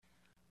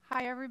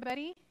Hi,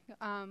 everybody.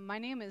 My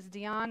name is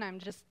Dion. I'm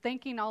just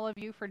thanking all of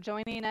you for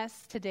joining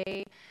us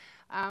today.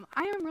 I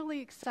am really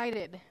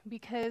excited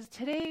because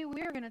today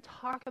we are going to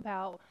talk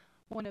about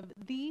one of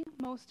the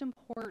most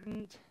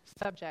important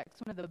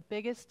subjects, one of the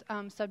biggest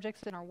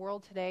subjects in our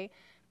world today,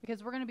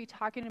 because we're going to be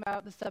talking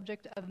about the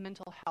subject of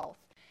mental health.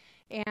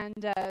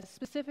 And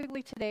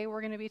specifically today,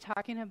 we're going to be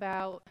talking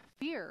about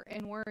fear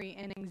and worry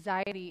and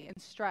anxiety and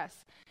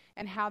stress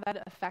and how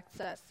that affects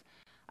us.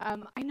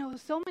 I know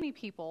so many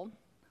people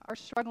are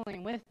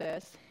struggling with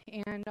this,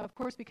 and of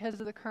course,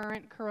 because of the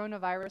current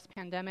coronavirus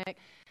pandemic,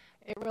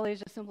 it really is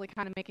just simply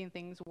kind of making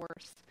things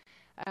worse.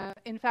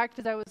 In fact,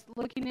 as I was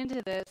looking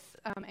into this,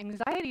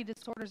 anxiety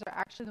disorders are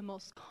actually the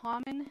most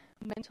common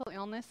mental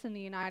illness in the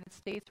United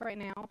States right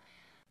now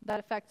that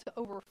affects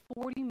over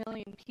 40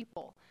 million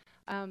people.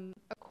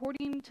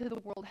 According to the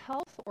World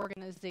Health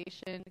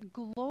Organization,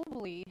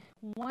 globally,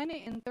 1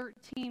 in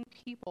 13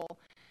 people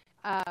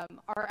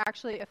are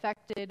actually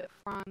affected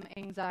from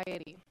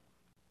anxiety.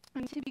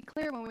 And to be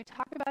clear, when we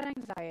talk about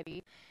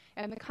anxiety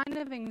and the kind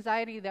of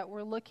anxiety that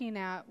we're looking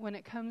at when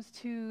it comes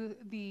to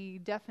the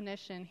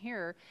definition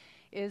here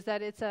is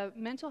that it's a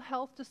mental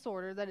health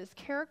disorder that is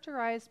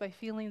characterized by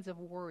feelings of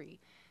worry,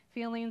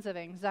 feelings of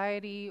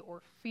anxiety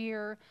or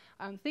fear,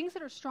 things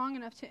that are strong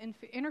enough to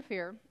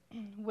interfere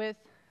with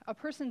a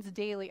person's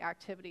daily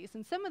activities.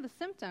 And some of the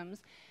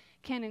symptoms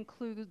can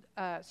include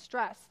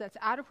stress that's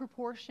out of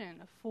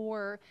proportion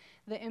for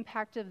the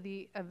impact of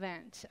the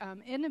event,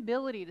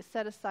 inability to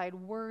set aside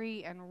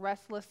worry and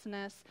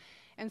restlessness.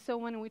 And so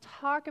when we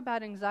talk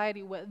about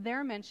anxiety, what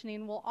they're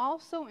mentioning will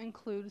also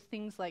include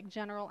things like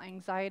general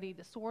anxiety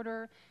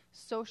disorder,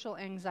 social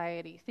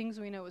anxiety, things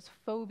we know as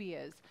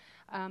phobias,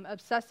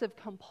 obsessive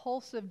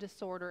compulsive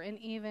disorder, and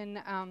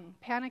even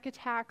panic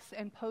attacks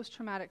and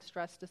post-traumatic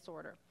stress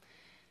disorder.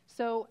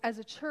 So as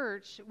a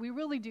church, we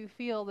really do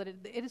feel that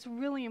it is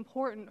really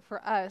important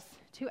for us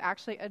to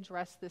actually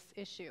address this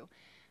issue,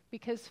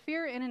 because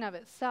fear in and of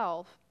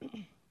itself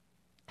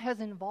has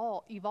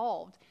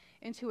evolved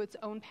into its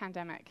own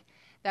pandemic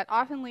that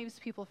often leaves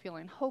people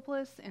feeling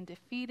hopeless and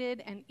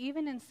defeated, and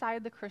even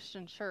inside the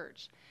Christian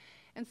church.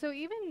 And so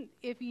even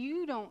if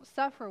you don't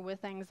suffer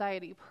with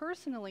anxiety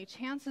personally,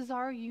 chances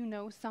are you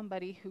know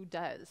somebody who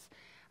does.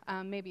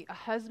 Maybe a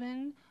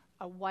husband,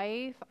 a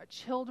wife, our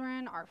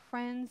children, our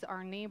friends,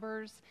 our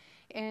neighbors.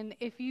 And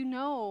if you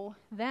know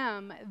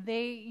them,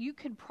 you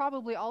could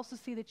probably also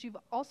see that you've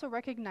also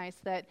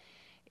recognized that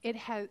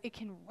it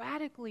can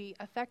radically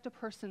affect a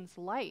person's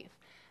life.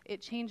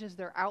 It changes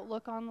their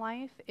outlook on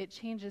life. It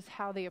changes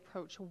how they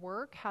approach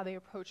work, how they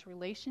approach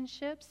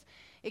relationships.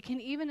 It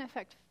can even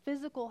affect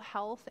physical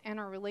health and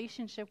our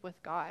relationship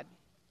with God.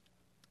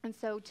 And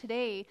so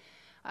today,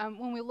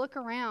 when we look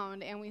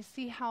around and we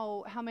see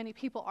how many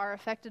people are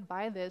affected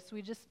by this,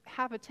 we just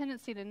have a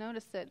tendency to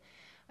notice that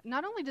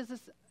not only does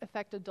this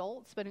affect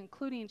adults, but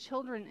including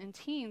children and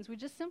teens, we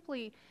just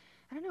simply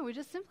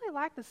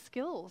lack the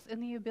skills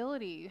and the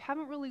ability. We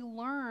haven't really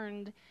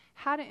learned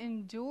how to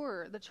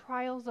endure the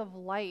trials of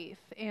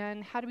life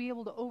and how to be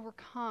able to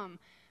overcome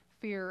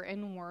fear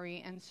and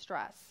worry and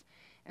stress.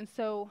 And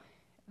so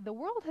the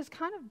world has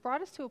kind of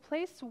brought us to a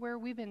place where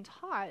we've been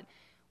taught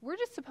we're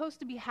just supposed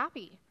to be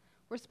happy.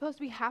 We're supposed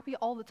to be happy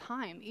all the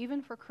time,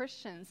 even for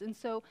Christians. And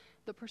so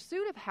the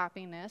pursuit of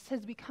happiness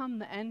has become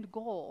the end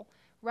goal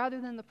rather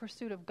than the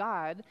pursuit of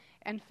God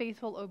and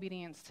faithful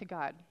obedience to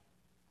God.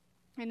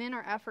 And in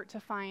our effort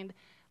to find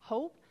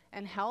hope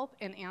and help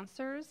and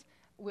answers,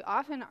 we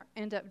often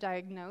end up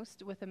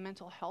diagnosed with a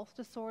mental health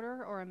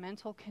disorder or a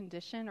mental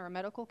condition or a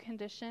medical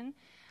condition,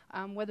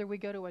 whether we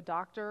go to a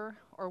doctor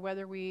or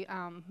whether we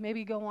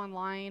maybe go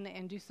online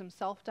and do some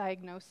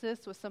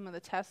self-diagnosis with some of the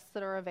tests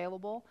that are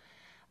available.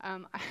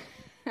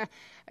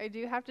 I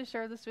do have to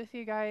share this with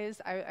you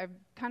guys. I've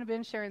kind of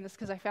been sharing this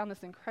because I found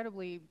this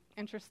incredibly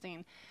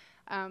interesting.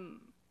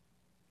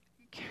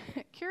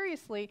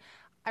 Curiously,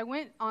 I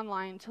went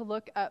online to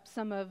look up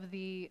some of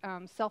the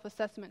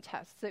self-assessment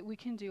tests that we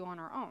can do on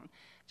our own,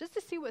 just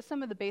to see what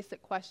some of the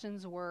basic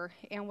questions were.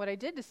 And what I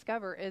did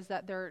discover is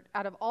that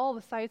out of all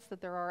the sites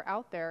that there are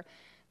out there,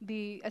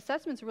 the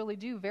assessments really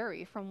do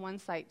vary from one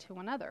site to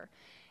another.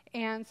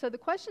 And so the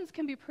questions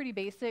can be pretty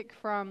basic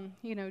from,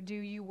 do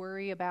you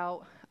worry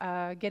about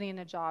getting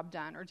a job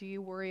done, or do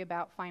you worry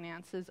about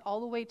finances, all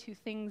the way to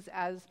things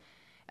as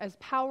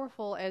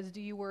powerful as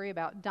do you worry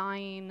about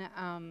dying,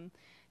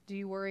 do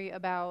you worry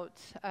about,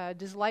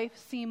 does life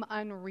seem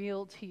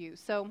unreal to you?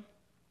 So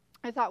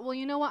I thought, well,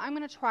 you know what, I'm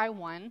going to try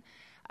one.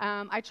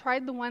 I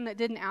tried the one that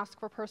didn't ask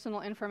for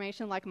personal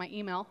information like my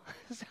email,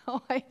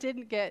 so I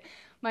didn't get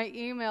my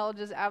email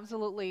just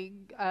absolutely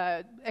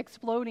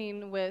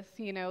exploding with,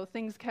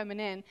 things coming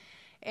in.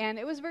 And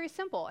it was very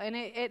simple, and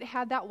it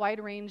had that wide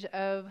range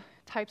of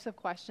types of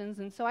questions,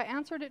 and so I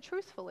answered it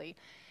truthfully.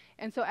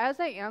 And so as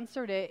I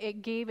answered it,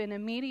 it gave an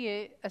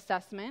immediate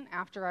assessment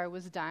after I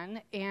was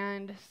done.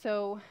 And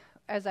so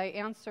as I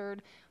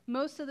answered,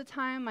 most of the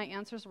time my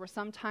answers were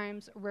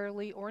sometimes,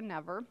 rarely, or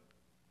never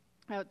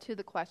to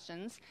the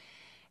questions.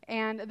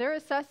 And their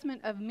assessment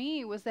of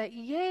me was that,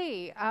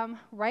 yay,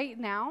 right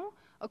now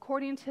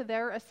according to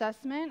their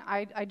assessment,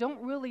 I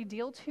don't really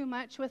deal too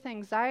much with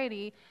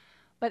anxiety,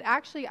 but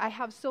actually I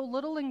have so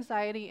little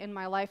anxiety in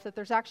my life that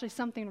there's actually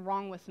something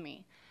wrong with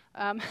me.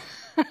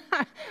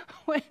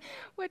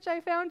 Which I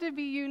found to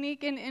be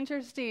unique and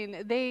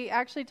interesting. They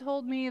actually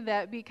told me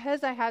that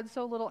because I had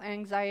so little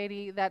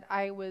anxiety that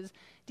I was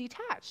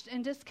detached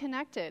and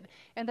disconnected,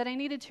 and that I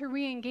needed to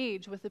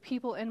re-engage with the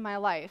people in my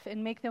life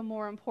and make them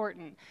more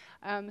important.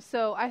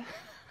 So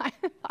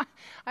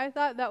I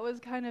thought that was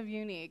kind of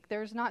unique.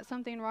 There's not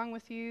something wrong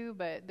with you,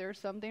 but there's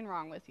something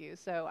wrong with you.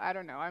 So I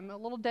don't know, I'm a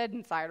little dead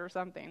inside or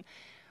something.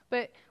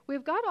 But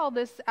we've got all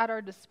this at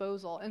our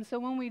disposal. And so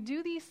when we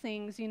do these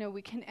things,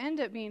 we can end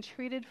up being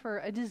treated for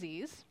a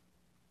disease.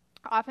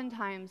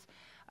 Oftentimes,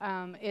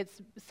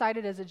 it's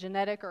cited as a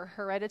genetic or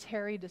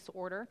hereditary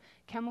disorder,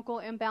 chemical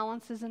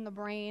imbalances in the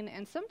brain,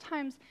 and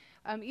sometimes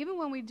even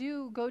when we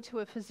do go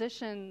to a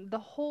physician,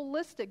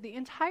 the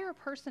entire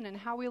person and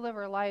how we live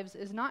our lives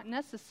is not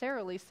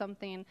necessarily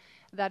something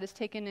that is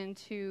taken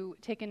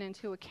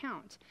into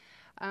account.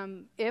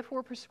 If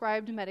we're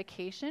prescribed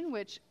medication,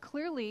 which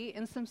clearly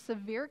in some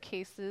severe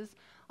cases,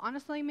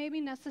 honestly may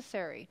be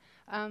necessary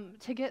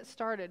to get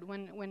started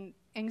when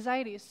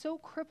anxiety is so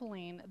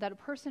crippling that a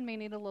person may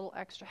need a little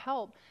extra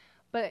help,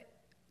 but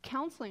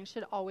counseling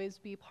should always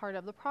be part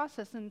of the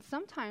process. And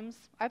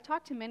sometimes, I've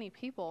talked to many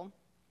people,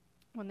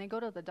 when they go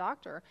to the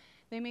doctor,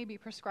 they may be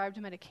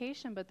prescribed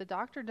medication, but the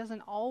doctor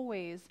doesn't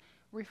always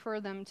refer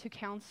them to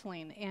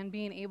counseling and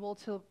being able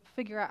to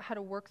figure out how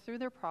to work through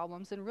their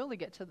problems and really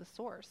get to the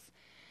source.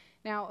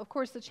 Now, of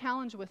course, the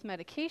challenge with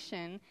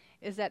medication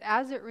is that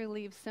as it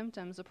relieves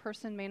symptoms, a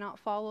person may not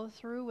follow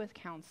through with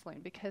counseling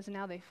because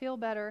now they feel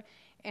better,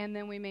 and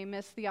then we may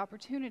miss the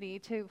opportunity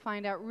to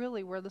find out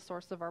really where the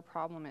source of our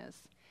problem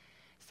is.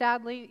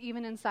 Sadly,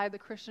 even inside the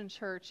Christian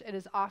church, it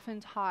is often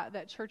taught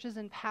that churches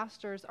and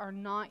pastors are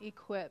not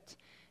equipped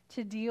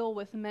to deal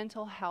with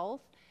mental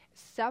health,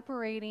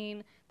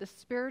 separating the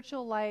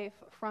spiritual life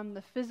from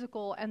the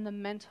physical and the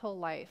mental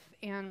life.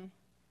 And,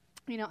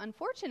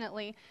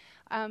 unfortunately,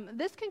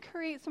 this can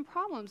create some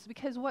problems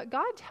because what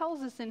God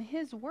tells us in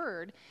His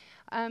Word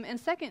in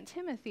 2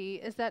 Timothy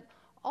is that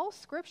all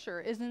Scripture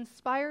is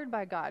inspired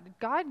by God.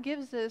 God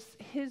gives us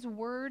His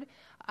Word,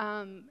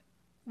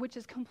 which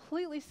is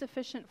completely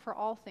sufficient for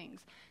all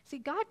things. See,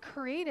 God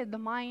created the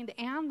mind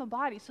and the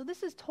body, so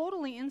this is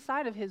totally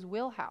inside of His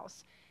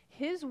wheelhouse.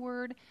 His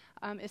Word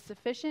is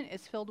sufficient.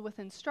 It's filled with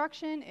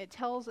instruction. It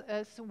tells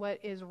us what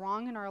is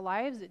wrong in our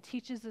lives. It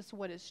teaches us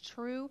what is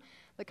true,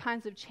 the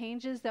kinds of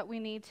changes that we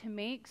need to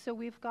make. So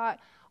we've got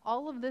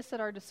all of this at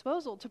our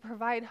disposal to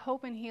provide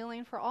hope and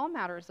healing for all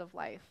matters of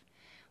life.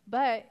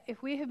 But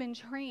if we have been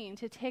trained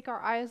to take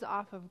our eyes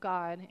off of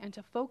God and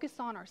to focus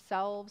on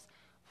ourselves,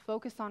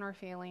 focus on our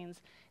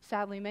feelings,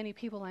 sadly, many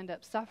people end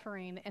up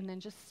suffering and then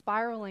just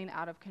spiraling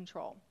out of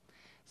control.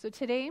 So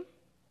today,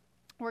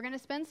 we're going to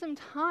spend some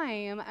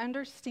time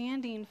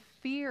understanding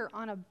fear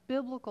on a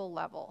biblical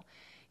level.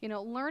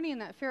 Learning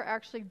that fear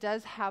actually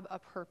does have a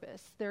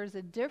purpose. There's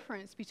a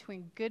difference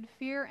between good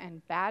fear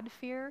and bad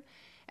fear,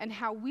 and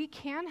how we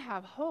can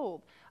have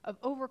hope of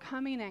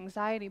overcoming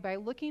anxiety by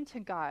looking to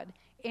God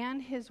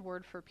and His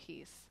Word for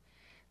peace.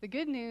 The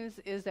good news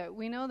is that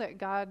we know that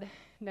God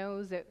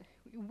knows that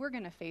we're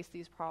going to face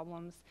these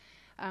problems.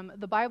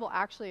 The Bible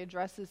actually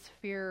addresses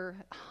fear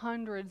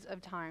hundreds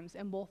of times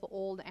in both the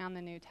Old and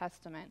the New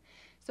Testament.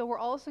 So we're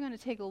also going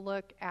to take a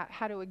look at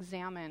how to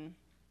examine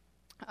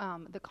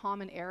the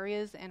common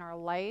areas in our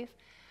life,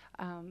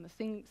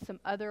 some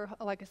other,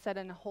 like I said,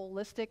 in a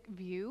holistic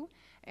view,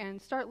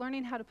 and start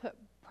learning how to put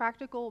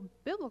practical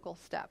biblical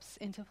steps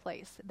into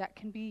place that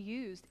can be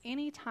used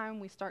anytime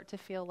we start to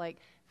feel like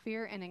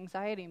fear and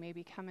anxiety may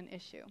become an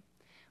issue.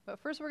 But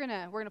first, we're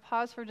gonna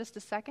pause for just a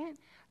second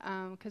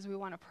because we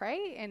want to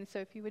pray. And so,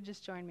 if you would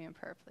just join me in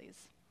prayer,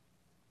 please.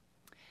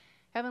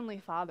 Heavenly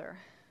Father,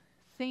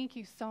 thank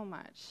you so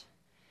much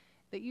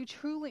that you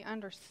truly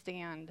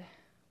understand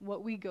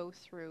what we go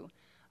through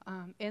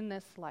in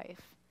this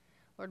life.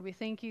 Lord, we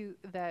thank you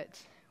that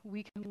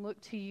we can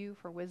look to you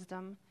for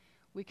wisdom.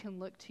 We can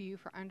look to you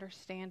for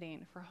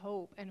understanding, for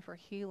hope, and for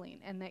healing,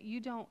 and that you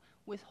don't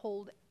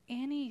withhold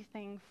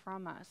anything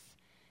from us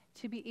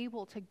to be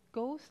able to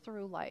go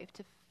through life,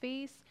 to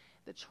face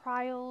the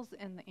trials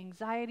and the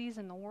anxieties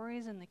and the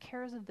worries and the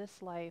cares of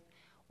this life,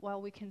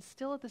 while we can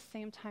still at the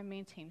same time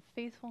maintain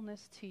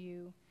faithfulness to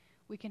you.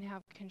 We can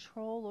have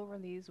control over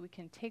these. We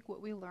can take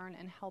what we learn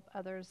and help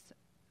others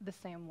the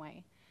same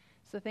way.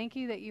 So thank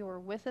you that you are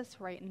with us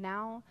right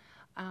now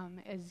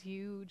as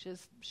you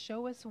just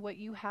show us what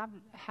you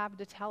have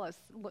to tell us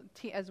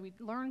as we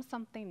learn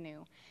something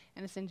new.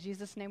 And it's in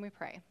Jesus' name we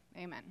pray.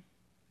 Amen.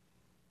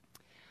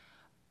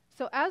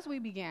 So as we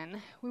begin,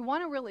 we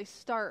want to really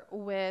start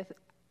with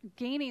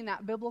gaining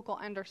that biblical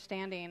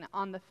understanding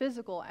on the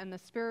physical and the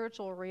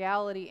spiritual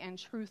reality and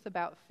truth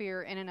about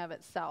fear in and of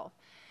itself.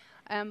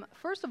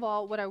 First of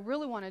all, what I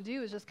really want to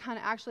do is just kind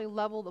of actually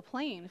level the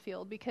playing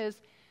field,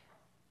 because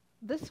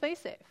let's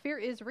face it, fear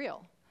is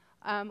real.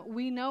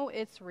 We know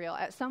it's real.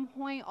 At some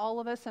point, all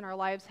of us in our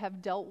lives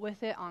have dealt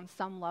with it on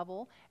some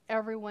level.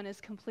 Everyone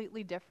is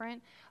completely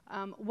different.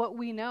 What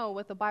we know,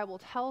 what the Bible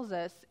tells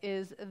us,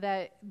 is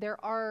that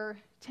there are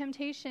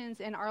temptations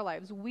in our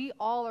lives. We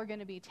all are going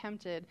to be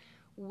tempted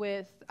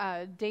with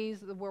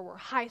days where we're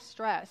high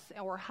stress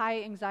or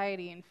high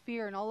anxiety and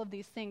fear, and all of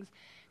these things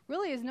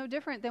really is no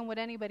different than what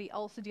anybody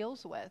else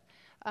deals with.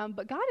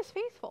 But God is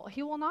faithful.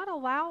 He will not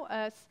allow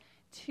us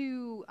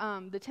to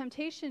the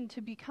temptation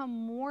to become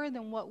more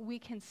than what we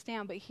can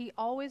stand, but he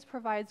always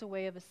provides a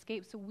way of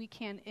escape so we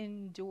can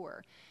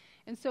endure.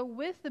 And so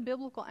with the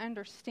biblical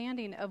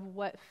understanding of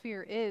what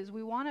fear is,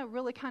 we want to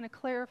really kind of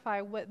clarify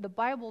what the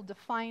Bible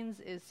defines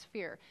as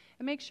fear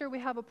and make sure we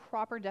have a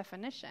proper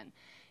definition.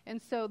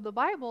 And so the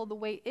Bible, the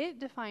way it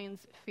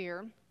defines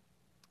fear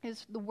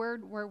is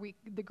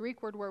the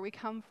Greek word where we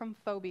come from,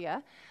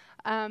 phobia.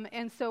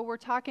 And so we're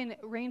talking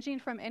ranging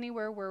from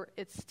anywhere where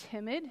it's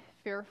timid,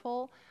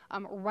 fearful,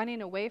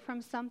 running away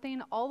from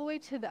something, all the way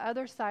to the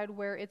other side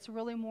where it's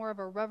really more of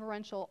a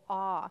reverential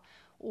awe,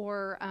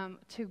 or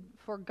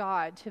for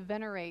God, to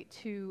venerate,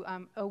 to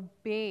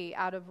obey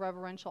out of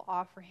reverential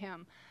awe for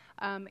him.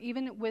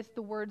 Even with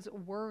the words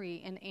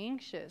worry and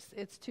anxious,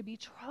 it's to be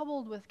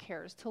troubled with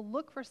cares, to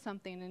look for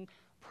something and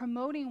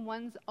promoting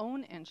one's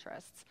own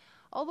interests,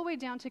 all the way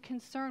down to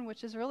concern,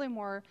 which is really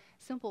more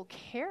simple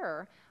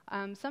care,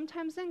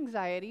 sometimes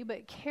anxiety,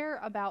 but care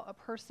about a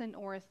person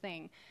or a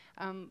thing.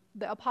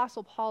 The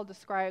Apostle Paul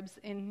describes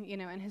in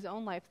his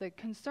own life the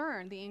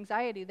concern, the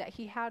anxiety that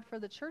he had for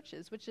the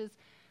churches, which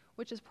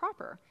is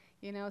proper.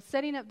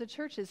 Setting up the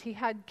churches, he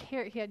had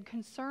care, he had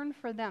concern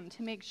for them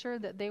to make sure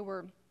that they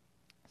were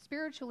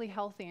spiritually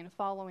healthy and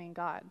following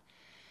God.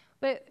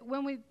 But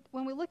when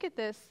we look at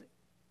this,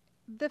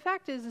 the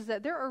fact is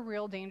that there are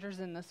real dangers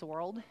in this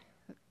world.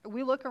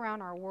 We look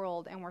around our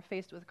world and we're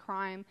faced with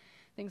crime,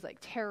 things like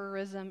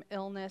terrorism,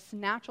 illness,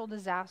 natural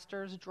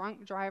disasters,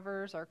 drunk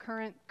drivers, our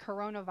current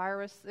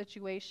coronavirus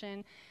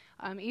situation,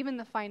 even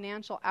the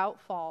financial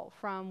outfall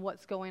from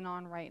what's going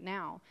on right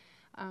now.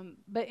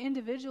 But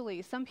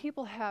individually, some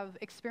people have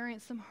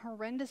experienced some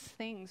horrendous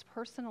things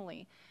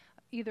personally,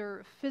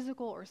 either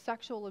physical or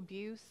sexual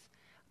abuse.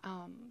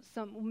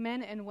 Some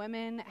men and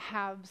women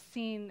have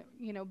been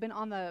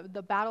on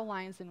the battle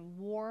lines in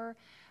war.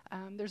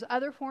 There's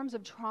other forms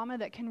of trauma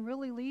that can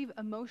really leave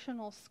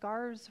emotional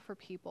scars for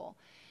people.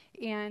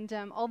 And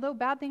although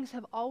bad things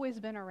have always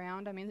been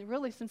around,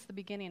 really since the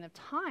beginning of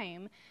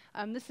time,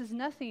 this is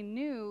nothing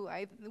new.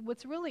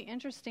 What's really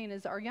interesting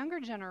is our younger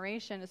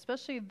generation,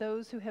 especially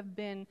those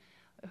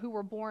who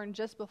were born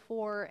just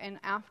before and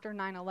after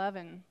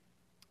 9/11,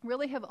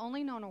 really have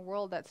only known a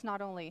world that's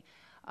not only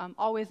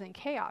always in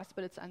chaos,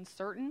 but it's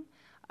uncertain.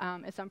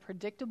 It's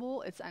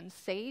unpredictable, it's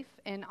unsafe,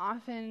 and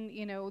often,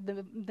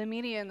 the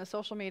media and the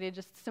social media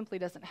just simply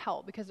doesn't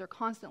help because they're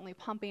constantly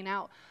pumping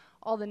out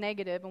all the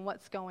negative and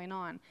what's going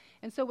on.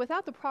 And so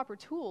without the proper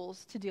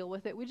tools to deal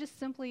with it, we just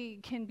simply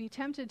can be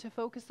tempted to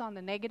focus on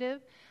the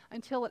negative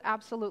until it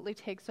absolutely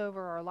takes over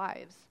our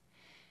lives.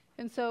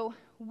 And so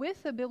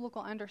with the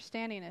biblical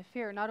understanding of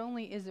fear, not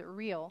only is it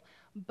real,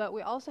 but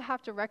we also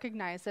have to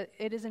recognize that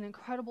it is an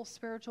incredible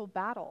spiritual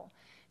battle.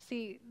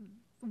 See,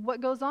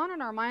 what goes on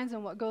in our minds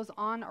and what goes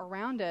on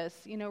around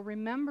us,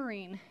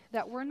 remembering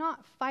that we're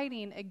not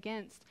fighting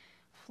against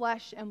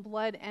flesh and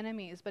blood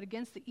enemies, but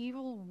against the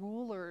evil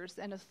rulers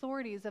and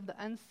authorities of the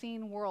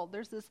unseen world.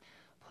 There's this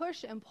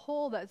push and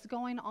pull that's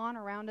going on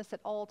around us at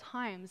all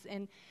times,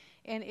 and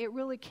it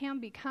really can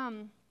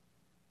become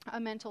a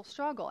mental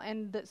struggle.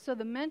 And so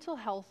the mental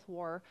health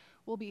war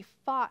will be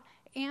fought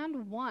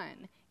and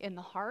won in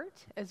the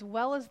heart as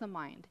well as the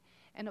mind.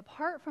 And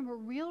apart from a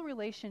real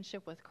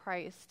relationship with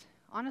Christ,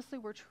 honestly,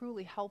 we're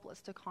truly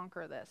helpless to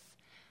conquer this.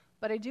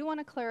 But I do want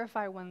to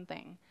clarify one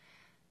thing.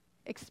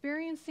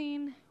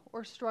 Experiencing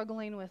or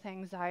struggling with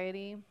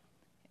anxiety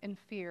and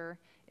fear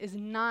is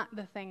not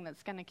the thing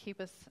that's going to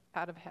keep us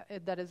out of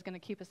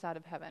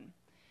heaven.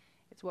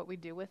 It's what we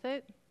do with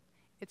it.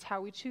 It's how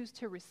we choose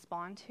to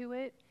respond to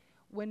it.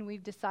 When we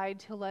decide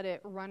to let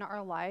it run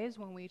our lives,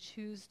 when we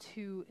choose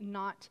to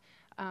not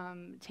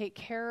take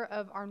care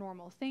of our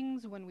normal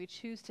things, when we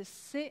choose to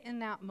sit in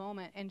that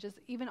moment and just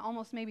even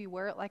almost maybe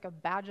wear it like a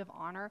badge of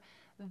honor,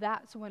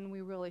 that's when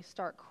we really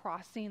start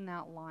crossing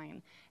that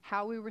line,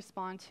 how we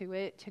respond to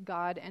it, to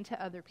God, and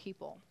to other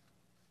people.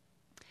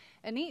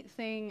 A neat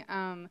thing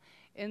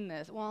in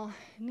this,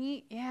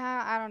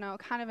 I don't know,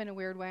 kind of in a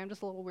weird way, I'm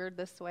just a little weird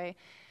this way.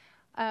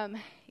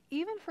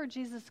 Even for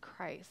Jesus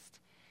Christ,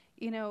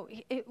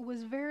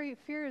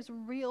 fear is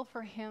real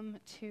for him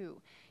too.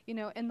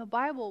 In the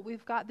Bible,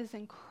 we've got this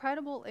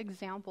incredible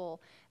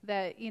example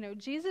that,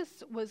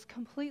 Jesus was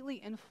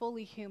completely and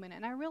fully human.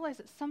 And I realize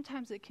that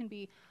sometimes it can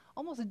be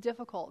almost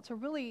difficult to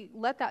really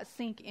let that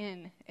sink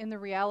in the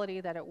reality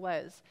that it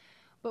was.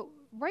 But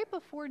right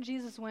before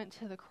Jesus went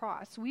to the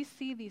cross, we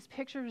see these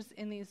pictures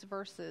in these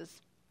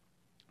verses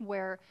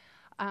where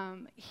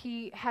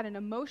he had an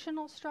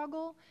emotional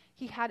struggle.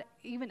 He had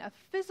even a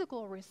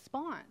physical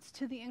response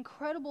to the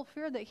incredible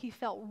fear that he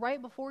felt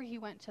right before he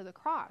went to the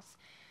cross.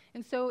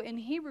 And so in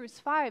Hebrews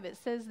 5, it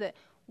says that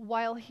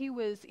while he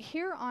was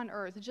here on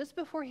earth, just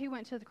before he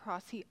went to the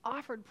cross, he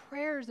offered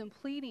prayers and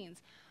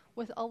pleadings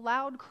with a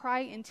loud cry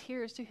and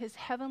tears to his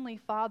heavenly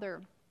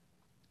Father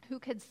who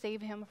could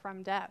save him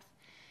from death.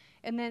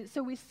 And then,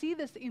 so we see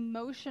this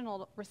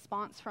emotional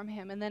response from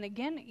him. And then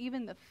again,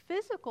 even the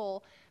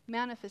physical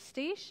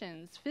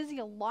manifestations,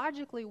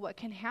 physiologically what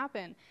can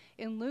happen.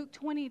 In Luke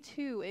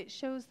 22, it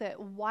shows that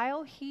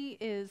while he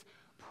is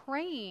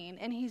praying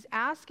and he's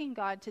asking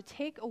God to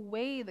take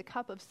away the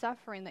cup of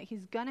suffering, that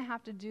he's going to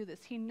have to do this.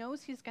 He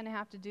knows he's going to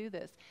have to do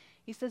this.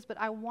 He says, but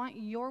I want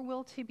your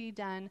will to be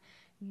done,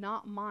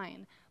 not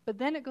mine. But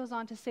then it goes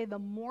on to say the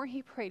more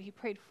he prayed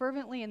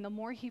fervently, and the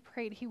more he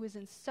prayed, he was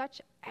in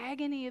such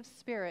agony of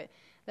spirit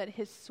that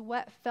his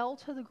sweat fell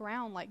to the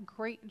ground like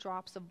great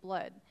drops of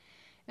blood.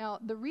 Now,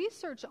 the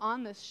research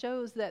on this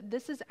shows that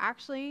this is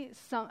actually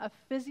a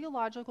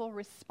physiological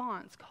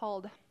response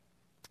called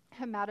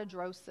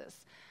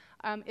hematidrosis.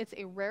 It's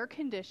a rare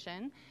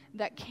condition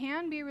that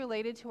can be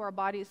related to our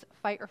body's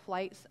fight or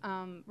flight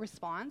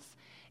response.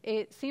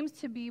 It seems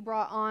to be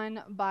brought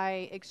on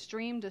by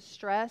extreme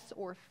distress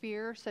or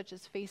fear, such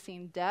as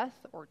facing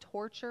death or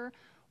torture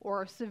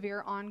or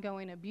severe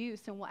ongoing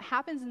abuse. And what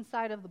happens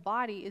inside of the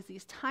body is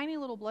these tiny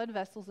little blood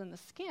vessels in the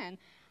skin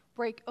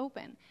break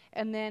open,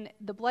 and then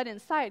the blood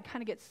inside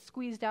kind of gets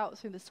squeezed out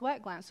through the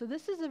sweat glands. So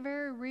this is a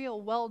very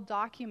real,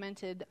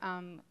 well-documented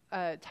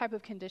type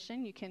of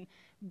condition. You can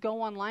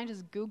go online,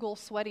 just Google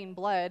sweating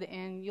blood,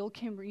 and you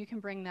can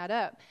bring that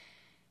up.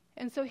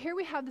 And so here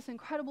we have this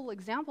incredible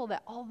example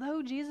that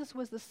although Jesus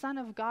was the Son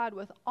of God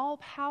with all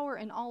power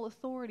and all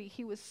authority,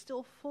 he was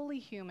still fully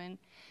human.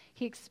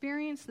 He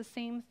experienced the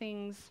same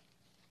things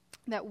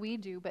that we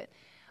do, but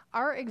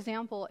our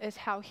example is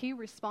how he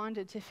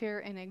responded to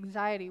fear and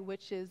anxiety,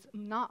 which is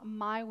not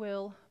my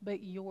will,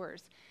 but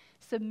yours.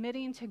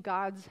 Submitting to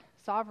God's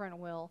sovereign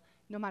will,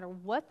 no matter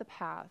what the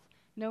path,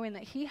 knowing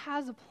that he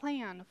has a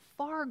plan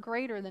far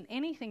greater than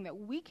anything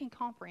that we can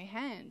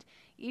comprehend,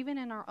 even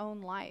in our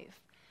own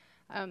life.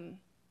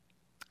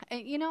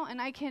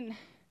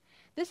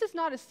 This is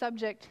not a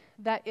subject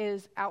that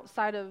is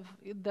outside of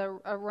the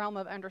realm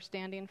of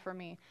understanding for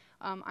me.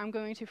 I'm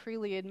going to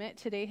freely admit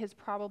today has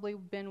probably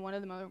been one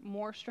of the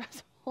more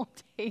stressful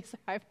days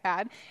I've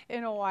had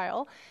in a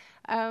while.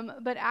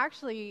 But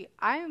actually,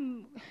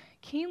 I'm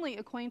keenly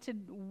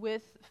acquainted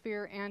with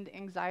fear and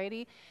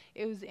anxiety.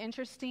 It was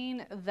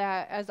interesting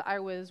that as I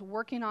was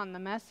working on the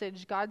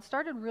message, God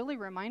started really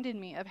reminding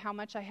me of how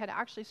much I had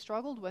actually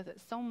struggled with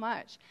it so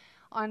much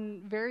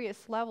on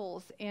various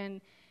levels.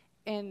 And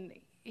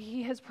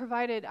he has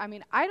provided,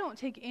 I don't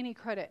take any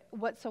credit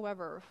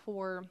whatsoever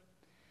for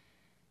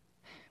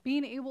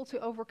being able to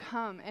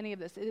overcome any of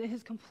this. It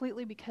is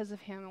completely because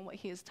of him and what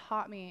he has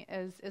taught me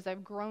as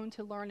I've grown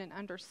to learn and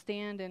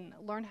understand and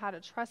learn how to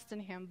trust in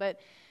him. But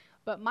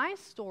my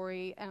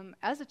story,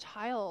 as a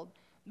child,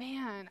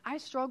 man, I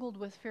struggled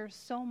with fear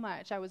so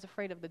much. I was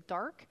afraid of the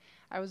dark.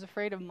 I was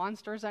afraid of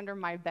monsters under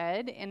my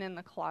bed and in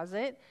the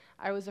closet.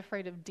 I was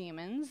afraid of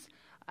demons.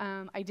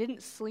 I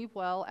didn't sleep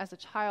well as a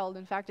child.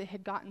 In fact, it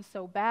had gotten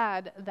so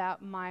bad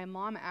that my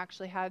mom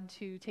actually had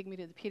to take me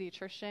to the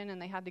pediatrician, and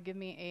they had to give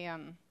me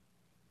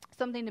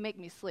something to make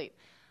me sleep.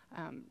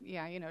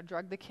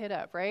 Drug the kid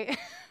up, right?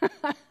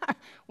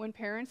 When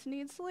parents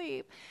need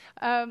sleep.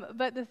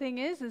 But the thing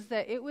is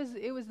that it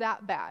was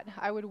that bad.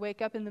 I would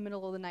wake up in the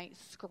middle of the night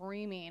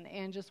screaming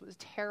and just was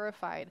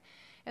terrified.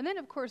 And then,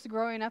 of course,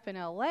 growing up in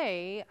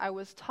LA, I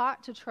was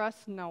taught to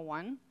trust no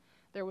one.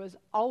 There was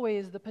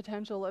always the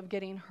potential of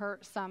getting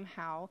hurt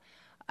somehow.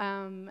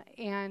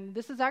 And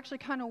this is actually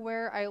kind of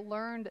where I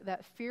learned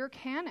that fear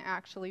can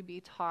actually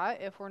be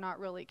taught if we're not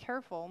really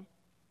careful,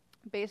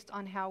 based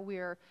on how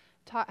we're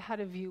taught how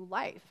to view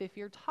life. If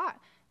you're taught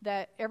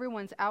that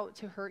everyone's out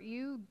to hurt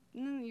you,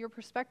 your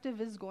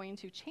perspective is going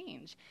to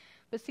change.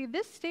 But see,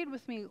 this stayed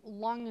with me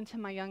long into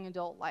my young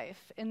adult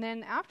life. And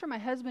then after my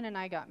husband and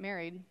I got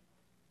married,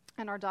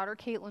 and our daughter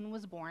Caitlin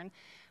was born,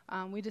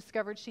 we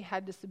discovered she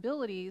had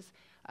disabilities.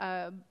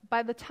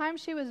 By the time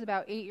she was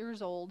about 8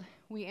 years old,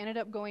 we ended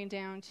up going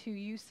down to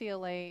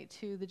UCLA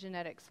to the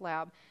genetics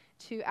lab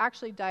to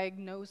actually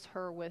diagnose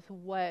her with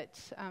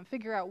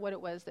figure out what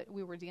it was that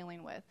we were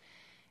dealing with.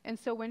 And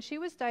so when she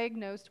was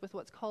diagnosed with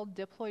what's called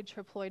diploid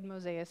triploid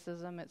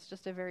mosaicism, it's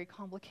just a very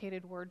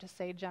complicated word to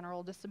say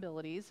general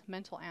disabilities,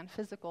 mental and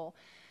physical,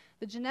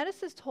 the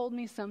geneticist told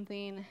me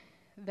something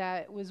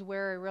that was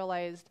where I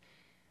realized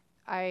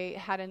I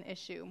had an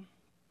issue.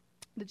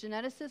 The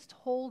geneticist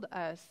told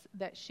us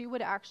that she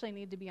would actually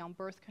need to be on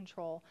birth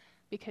control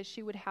because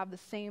she would have the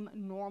same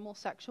normal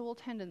sexual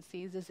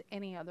tendencies as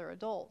any other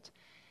adult.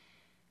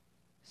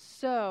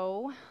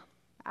 So,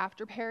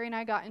 after Perry and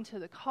I got into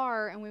the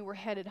car and we were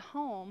headed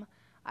home,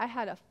 I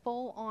had a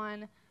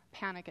full-on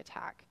panic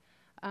attack.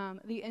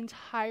 The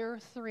entire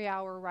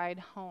 3-hour ride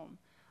home.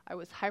 I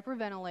was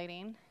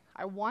hyperventilating.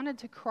 I wanted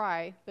to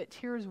cry, but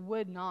tears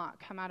would not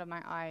come out of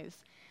my eyes.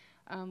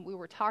 We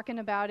were talking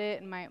about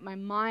it, and my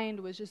mind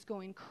was just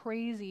going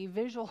crazy,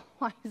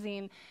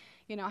 visualizing,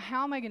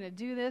 how am I going to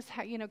do this?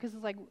 How, because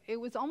it's like, it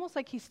was almost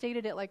like he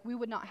stated it like we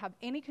would not have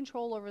any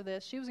control over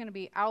this. She was going to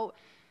be out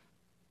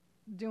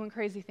doing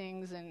crazy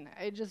things, and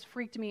it just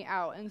freaked me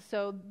out. And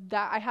so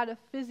that I had a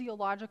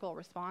physiological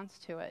response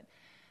to it.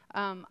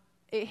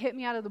 It hit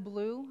me out of the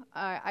blue.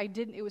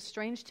 It was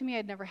strange to me.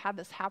 I'd never had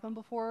this happen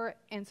before,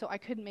 and so I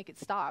couldn't make it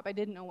stop. I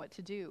didn't know what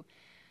to do.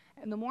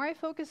 And the more I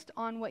focused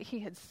on what he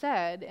had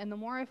said, and the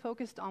more I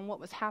focused on what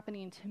was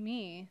happening to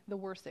me, the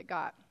worse it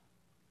got.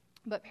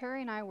 But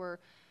Perry and I were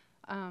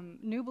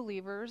new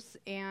believers,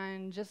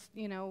 and just,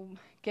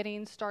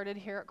 getting started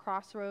here at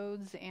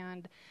Crossroads,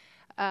 and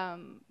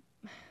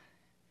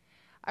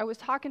I was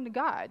talking to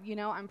God,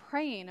 I'm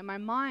praying in my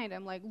mind.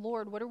 I'm like,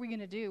 Lord, what are we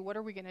going to do? What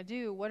are we going to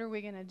do? What are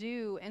we going to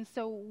do? And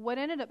so what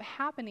ended up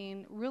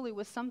happening really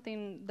was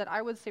something that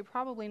I would say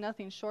probably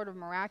nothing short of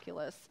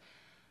miraculous.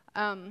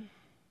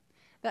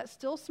 That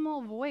still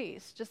small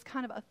voice, just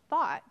kind of a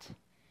thought,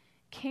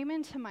 came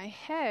into my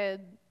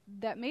head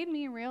that made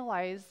me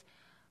realize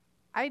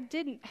I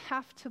didn't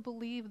have to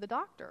believe the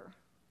doctor.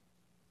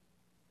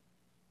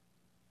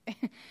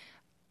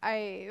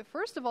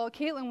 First of all,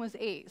 Caitlin was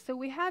 8, so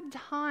we had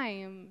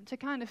time to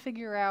kind of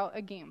figure out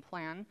a game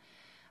plan.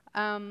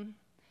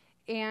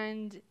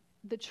 And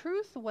the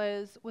truth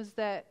was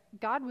that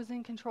God was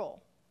in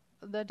control.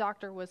 The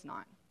doctor was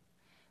not.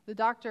 The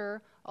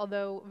doctor,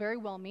 although very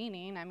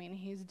well-meaning,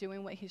 he's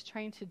doing what he's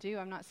trying to do.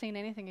 I'm not saying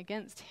anything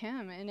against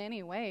him in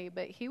any way,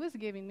 but he was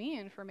giving me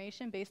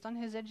information based on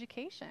his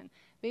education,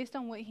 based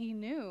on what he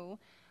knew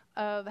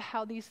of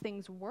how these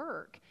things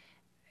work.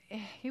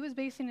 He was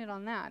basing it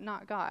on that,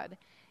 not God.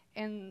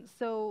 And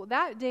so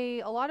that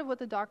day, a lot of what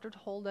the doctor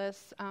told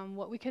us,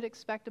 what we could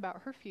expect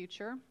about her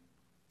future,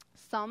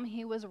 some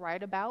he was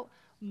right about,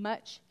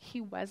 much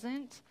he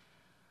wasn't.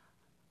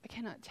 I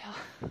cannot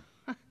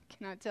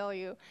tell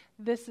you,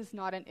 this is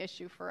not an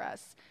issue for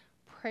us.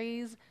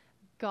 Praise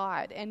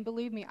God. And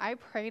believe me, I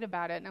prayed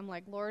about it, and I'm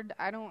like, Lord,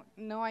 I don't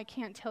know, I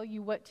can't tell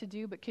you what to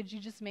do, but could you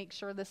just make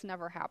sure this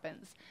never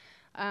happens?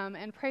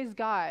 And praise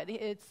God,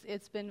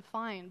 it's been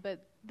fine.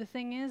 But the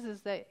thing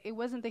is that it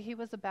wasn't that he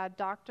was a bad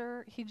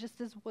doctor. He just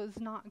was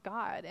not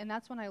God. And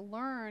that's when I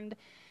learned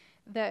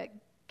that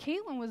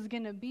Caitlin was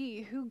going to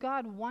be who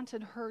God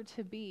wanted her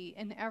to be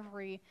in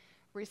every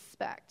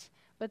respect.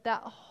 But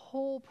that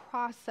whole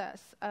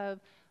process of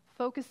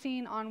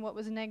focusing on what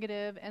was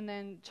negative and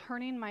then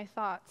turning my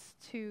thoughts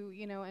to,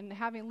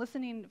 and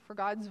listening for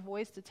God's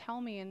voice to tell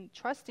me and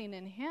trusting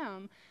in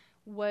him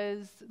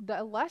was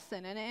the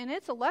lesson. And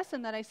it's a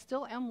lesson that I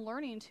still am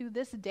learning to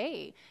this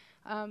day.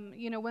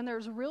 When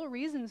there's real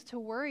reasons to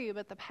worry,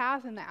 but the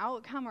path and the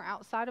outcome are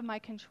outside of my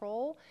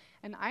control,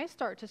 and I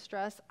start to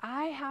stress,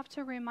 I have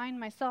to remind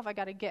myself, I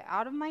got to get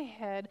out of my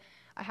head.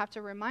 I have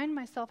to remind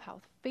myself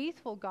how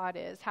faithful God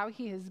is, how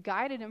he has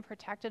guided and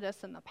protected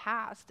us in the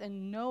past,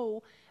 and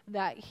know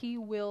that he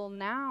will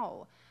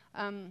now.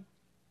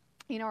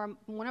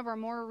 One of our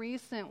more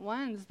recent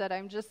ones that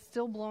I'm just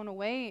still blown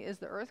away is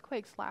the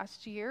earthquakes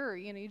last year.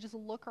 You just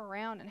look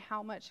around and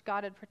how much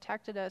God had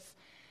protected us.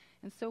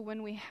 And so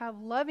when we have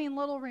loving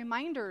little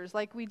reminders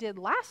like we did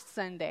last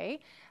Sunday,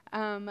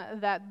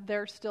 that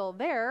they're still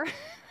there,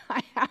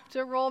 I have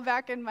to roll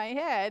back in my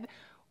head,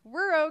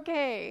 we're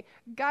okay.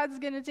 God's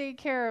going to take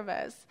care of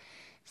us.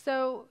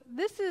 So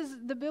this is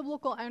the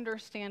biblical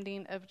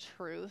understanding of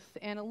truth,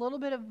 and a little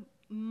bit of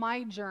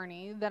my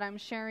journey that I'm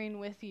sharing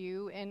with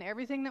you, and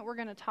everything that we're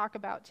going to talk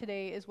about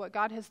today is what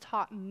God has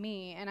taught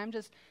me, and I'm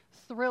just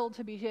thrilled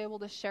to be able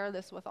to share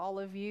this with all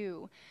of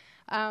you.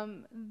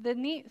 The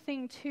neat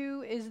thing,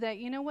 too, is that,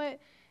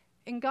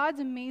 in God's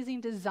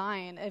amazing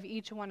design of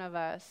each one of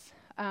us,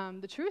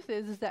 the truth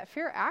is that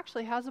fear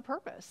actually has a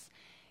purpose.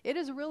 It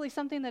is really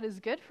something that is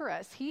good for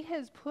us. He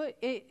has put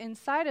it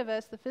inside of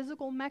us, the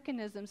physical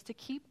mechanisms to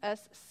keep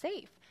us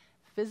safe,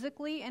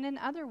 physically and in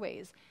other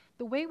ways.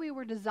 The way we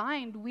were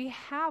designed, we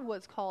have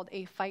what's called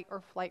a fight or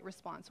flight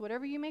response.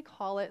 Whatever you may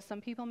call it, some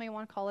people may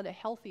want to call it a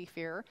healthy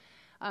fear.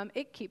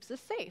 It keeps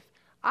us safe.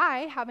 I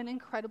have an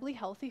incredibly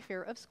healthy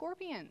fear of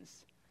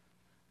scorpions.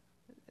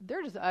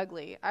 They're just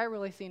ugly. I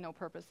really see no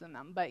purpose in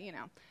them, but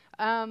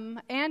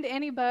and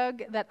any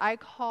bug that I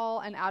call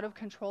an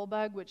out-of-control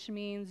bug, which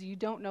means you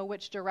don't know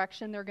which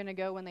direction they're going to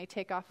go when they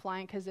take off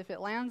flying, because if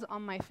it lands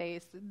on my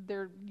face,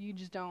 you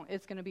just don't.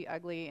 It's going to be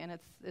ugly, and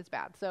it's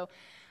bad. So,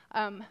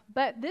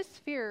 but this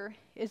fear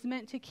is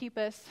meant to keep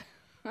us.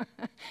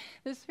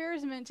 This fear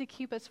is meant to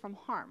keep us from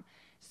harm.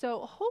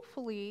 So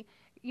hopefully,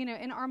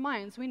 in our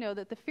minds, we know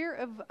that the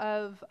fear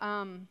of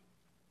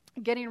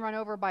getting run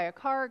over by a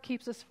car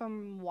keeps us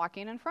from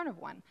walking in front of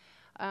one.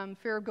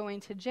 Fear of going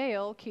to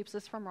jail keeps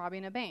us from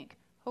robbing a bank,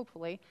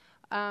 hopefully.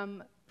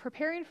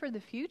 Preparing for the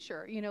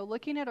future,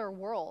 looking at our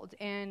world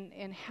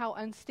and how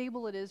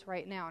unstable it is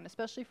right now, and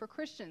especially for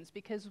Christians,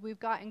 because we've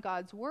got in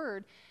God's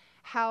Word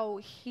how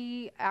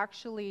he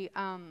actually,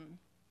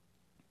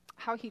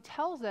 how he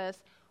tells us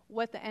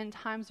what the end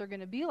times are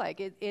going to be like.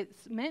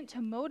 It's meant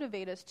to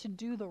motivate us to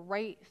do the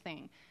right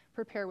thing.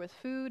 prepare with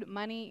food,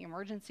 money,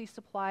 emergency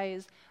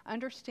supplies,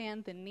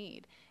 understand the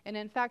need. And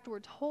in fact, we're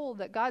told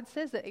that God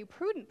says that a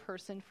prudent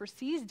person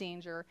foresees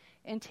danger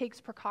and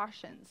takes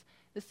precautions.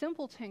 The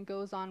simpleton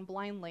goes on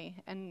blindly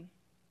and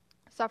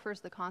suffers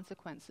the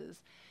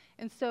consequences.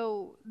 And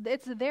so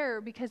it's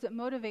there because it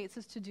motivates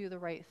us to do the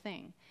right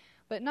thing.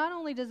 But not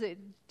only does it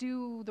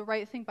do the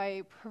right thing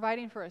by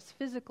providing for us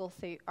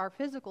our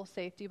physical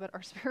safety, but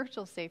our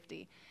spiritual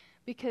safety.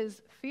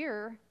 Because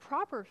fear,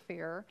 proper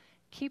fear,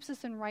 keeps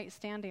us in right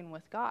standing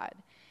with God.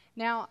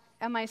 Now,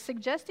 am I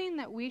suggesting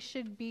that we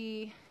should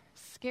be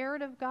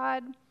scared of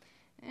God?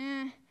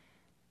 In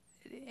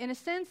a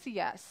sense,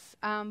 yes,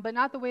 but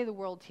not the way the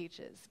world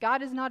teaches.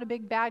 God is not a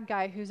big bad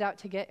guy who's out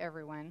to get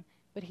everyone,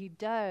 but he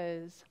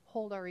does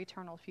hold our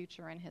eternal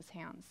future in his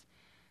hands.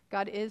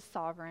 God is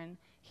sovereign.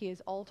 He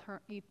is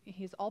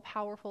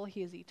all-powerful.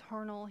 He is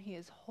eternal. He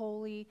is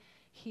holy.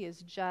 He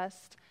is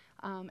just.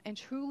 And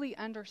truly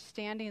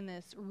understanding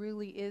this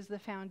really is the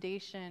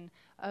foundation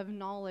of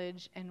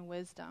knowledge and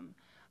wisdom.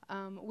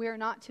 We are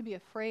not to be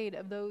afraid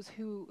of those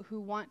who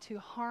want to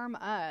harm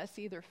us,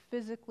 either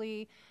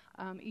physically,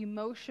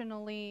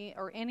 emotionally,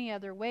 or any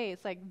other way.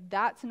 It's like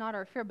that's not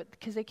our fear, but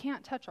because they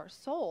can't touch our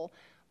soul.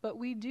 But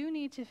we do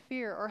need to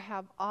fear or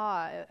have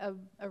awe,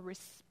 a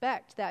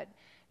respect, that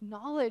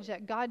knowledge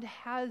that God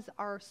has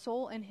our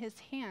soul in his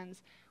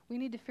hands. We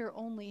need to fear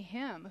only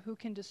him who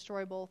can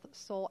destroy both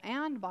soul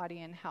and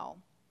body in hell.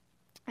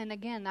 And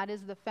again, that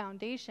is the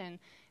foundation,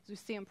 as we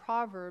see in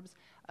Proverbs,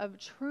 of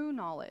true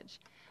knowledge.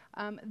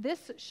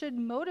 This should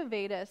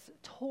motivate us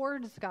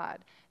towards God,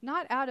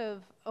 not out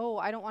of,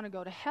 I don't want to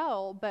go to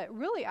hell, but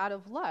really out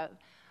of love.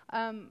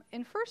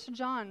 In 1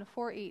 John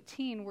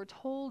 4:18, we're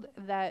told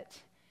that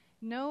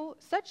no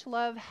such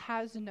love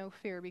has no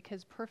fear,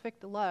 because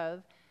perfect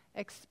love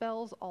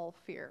expels all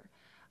fear.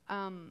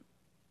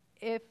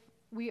 If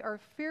we are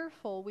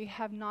fearful, we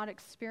have not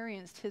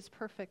experienced his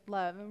perfect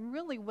love. And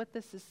really what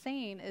this is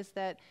saying is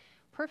that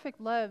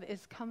perfect love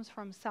comes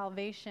from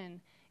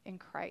salvation in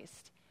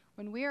Christ.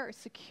 When we are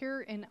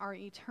secure in our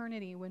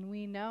eternity, when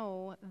we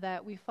know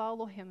that we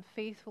follow him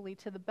faithfully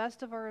to the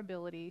best of our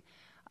ability,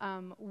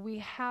 we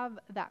have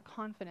that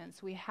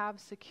confidence. We have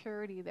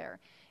security there.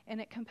 And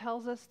it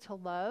compels us to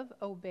love,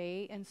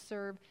 obey, and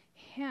serve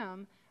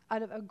him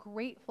out of a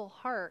grateful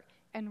heart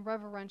and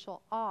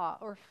reverential awe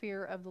or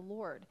fear of the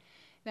Lord.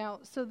 Now,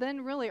 so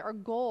then really our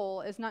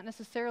goal is not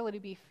necessarily to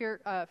be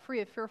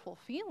free of fearful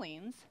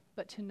feelings,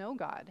 but to know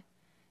God,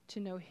 to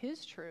know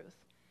his truth,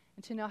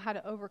 and to know how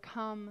to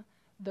overcome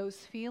those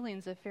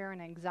feelings of fear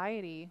and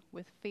anxiety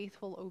with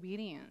faithful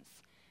obedience.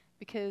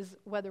 Because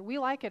whether we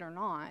like it or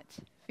not,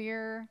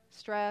 fear,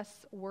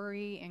 stress,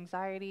 worry,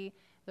 anxiety,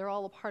 they're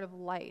all a part of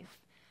life.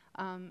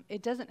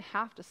 It doesn't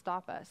have to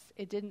stop us.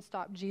 It didn't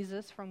stop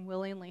Jesus from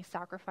willingly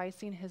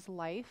sacrificing his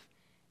life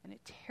in a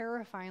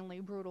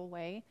terrifyingly brutal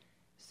way.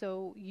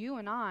 So you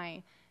and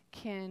I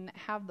can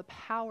have the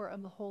power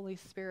of the Holy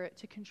Spirit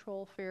to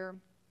control fear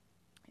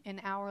in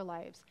our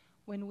lives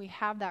when we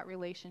have that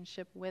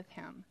relationship with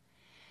him.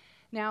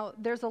 Now,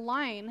 there's a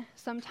line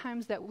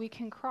sometimes that we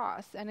can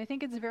cross, and I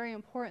think it's very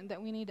important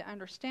that we need to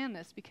understand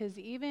this, because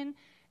even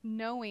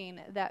knowing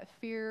that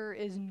fear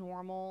is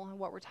normal,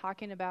 what we're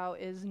talking about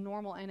is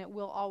normal, and it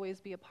will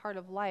always be a part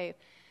of life,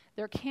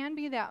 there can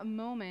be that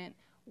moment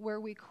where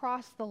we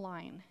cross the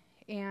line,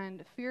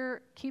 and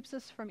fear keeps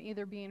us from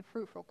either being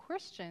fruitful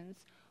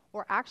Christians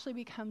or actually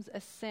becomes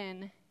a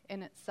sin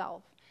in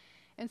itself.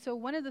 And so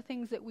one of the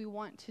things that we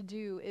want to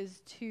do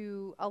is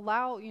to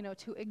allow,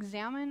 to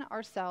examine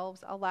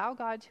ourselves, allow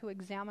God to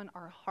examine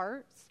our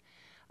hearts,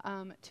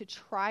 to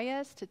try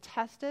us, to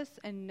test us,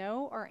 and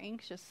know our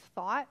anxious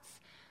thoughts,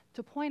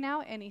 to point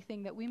out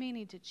anything that we may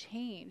need to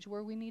change,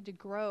 where we need to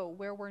grow,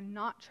 where we're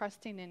not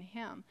trusting in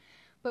him.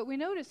 But we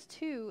notice,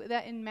 too,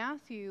 that in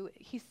Matthew,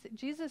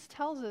 Jesus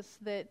tells us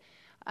that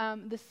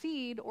the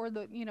seed, or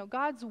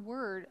God's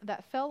word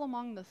that fell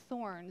among the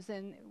thorns,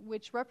 and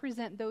which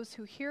represent those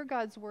who hear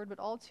God's word, but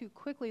all too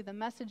quickly the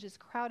message is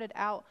crowded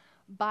out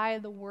by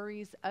the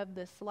worries of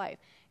this life.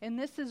 And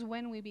this is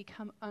when we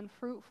become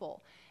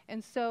unfruitful.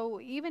 And so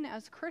even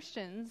as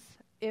Christians,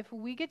 if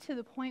we get to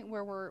the point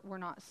where we're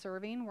not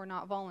serving, we're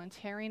not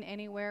volunteering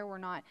anywhere, we're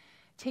not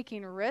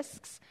taking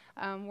risks,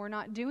 we're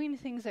not doing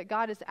things that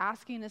God is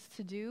asking us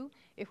to do,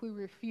 if we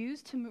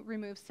refuse to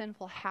remove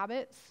sinful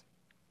habits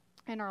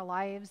in our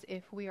lives,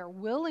 if we are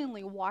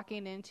willingly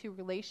walking into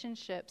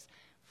relationships,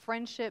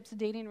 friendships,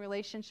 dating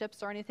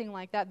relationships, or anything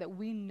like that that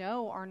we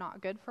know are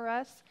not good for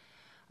us,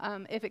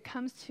 if it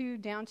comes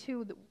down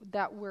to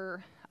that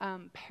we're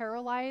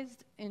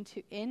paralyzed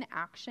into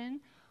inaction,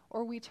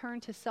 or we turn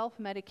to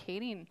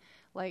self-medicating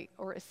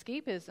or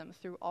escapism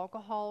through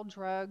alcohol,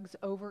 drugs,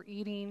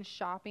 overeating,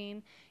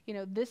 shopping,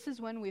 this is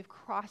when we've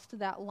crossed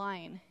that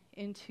line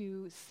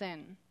into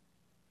sin.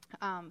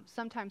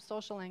 Sometimes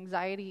social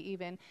anxiety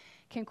even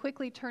can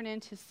quickly turn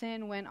into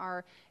sin when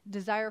our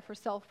desire for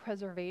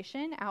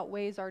self-preservation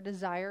outweighs our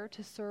desire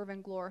to serve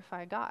and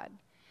glorify God.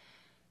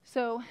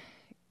 So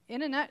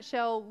in a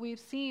nutshell,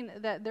 we've seen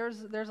that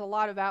there's a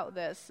lot about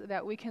this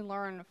that we can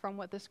learn from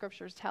what the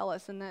scriptures tell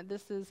us, and that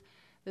this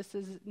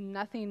is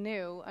nothing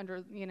new.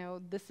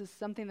 This is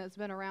something that's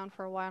been around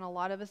for a while, and a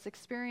lot of us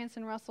experience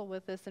and wrestle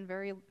with this in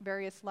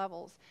various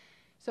levels.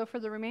 So for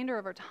the remainder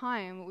of our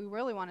time, we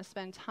really want to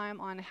spend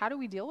time on how do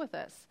we deal with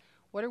this?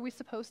 What are we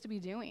supposed to be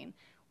doing?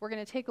 We're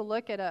going to take a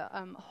look at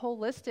a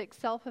holistic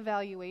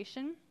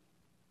self-evaluation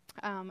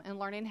and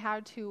learning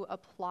how to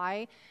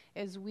apply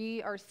as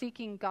we are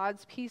seeking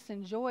God's peace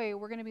and joy.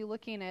 We're going to be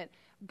looking at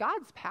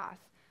God's path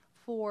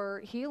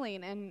for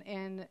healing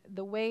and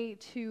the way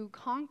to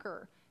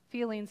conquer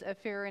feelings of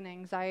fear and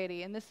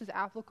anxiety. And this is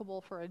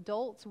applicable for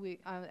adults. We,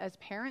 as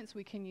parents,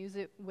 we can use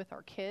it with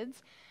our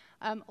kids.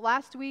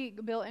 Last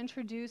week, Bill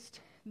introduced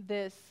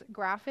this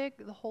graphic,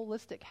 the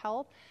holistic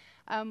health,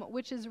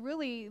 which is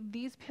really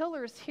these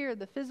pillars here,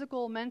 the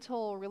physical,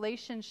 mental,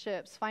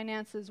 relationships,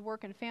 finances,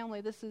 work, and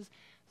family. This is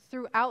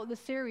throughout the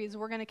series.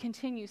 We're going to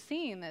continue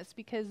seeing this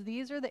because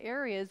these are the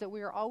areas that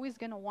we are always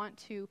going to want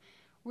to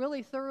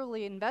really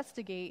thoroughly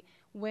investigate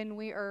when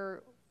we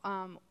are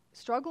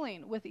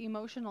struggling with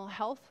emotional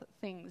health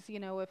things,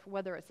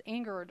 whether it's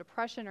anger or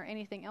depression or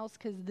anything else,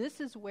 because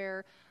this is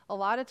where a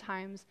lot of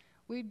times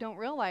we don't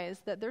realize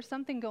that there's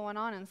something going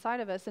on inside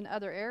of us in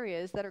other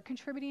areas that are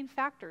contributing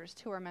factors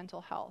to our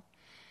mental health.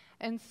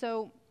 And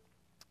so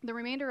the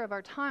remainder of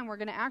our time, we're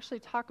going to actually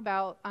talk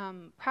about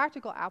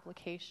practical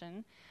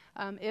application.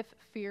 If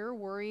fear,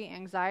 worry,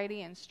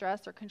 anxiety, and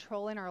stress are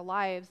controlling our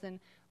lives, then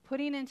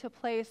putting into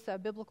place a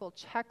biblical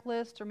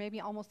checklist or maybe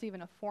almost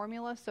even a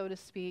formula, so to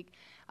speak,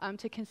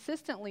 to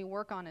consistently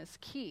work on is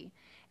key.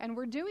 And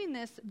we're doing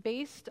this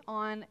based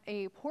on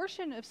a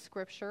portion of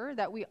Scripture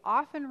that we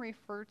often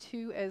refer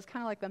to as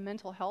kind of like the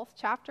mental health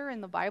chapter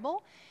in the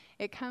Bible.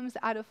 It comes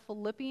out of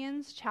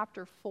Philippians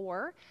chapter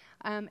 4,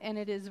 and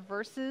it is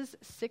verses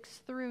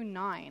 6 through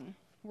 9.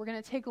 We're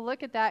going to take a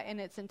look at that in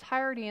its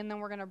entirety, and then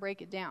we're going to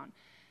break it down.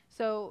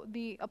 So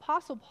the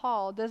Apostle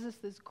Paul does us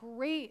this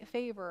great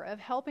favor of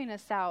helping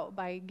us out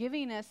by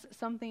giving us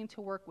something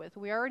to work with.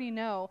 We already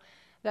know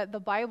that the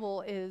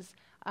Bible is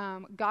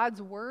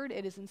God's word.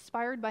 It is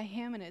inspired by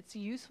him, and it's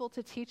useful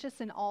to teach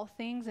us in all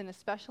things, and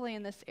especially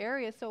in this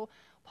area. So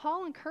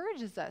Paul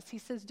encourages us. He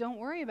says, don't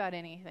worry about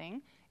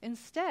anything.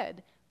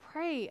 Instead,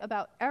 pray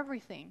about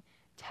everything.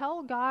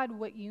 Tell God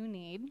what you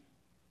need.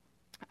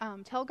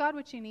 Tell God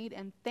what you need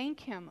and thank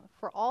him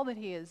for all that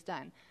he has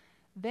done.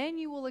 Then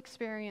you will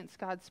experience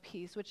God's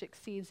peace, which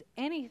exceeds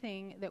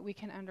anything that we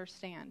can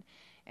understand.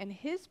 And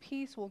his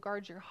peace will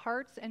guard your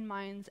hearts and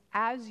minds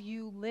as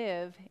you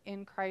live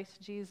in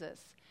Christ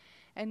Jesus.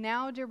 And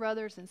now, dear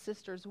brothers and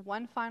sisters,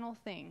 one final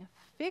thing.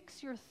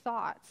 Fix your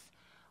thoughts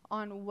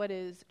on what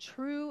is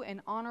true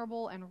and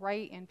honorable and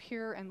right and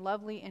pure and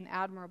lovely and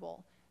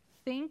admirable.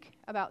 Think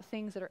about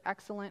things that are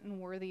excellent and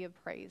worthy of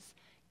praise.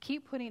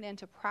 Keep putting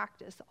into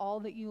practice all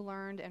that you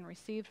learned and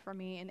received from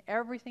me and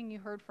everything you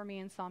heard from me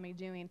and saw me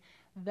doing.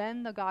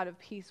 Then the God of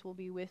peace will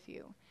be with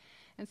you.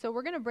 And so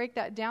we're going to break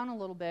that down a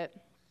little bit.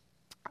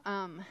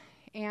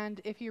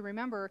 And if you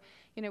remember,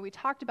 we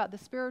talked about the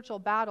spiritual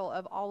battle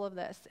of all of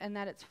this, and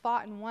that it's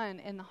fought and won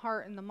in the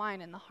heart and the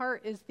mind. And the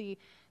heart is the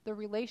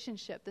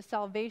relationship, the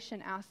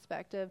salvation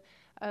aspect of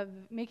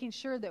making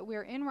sure that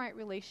we're in right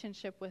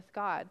relationship with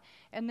God.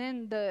 And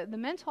then the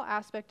mental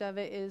aspect of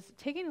it is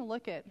taking a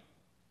look at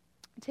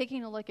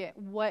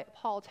what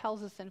Paul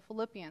tells us in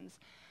Philippians.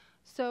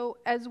 So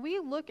as we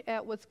look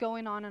at what's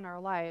going on in our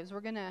lives,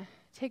 we're going to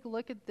take a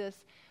look at this.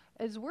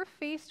 As we're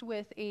faced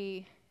with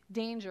a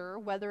danger,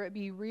 whether it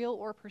be real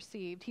or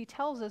perceived, he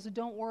tells us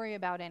don't worry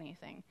about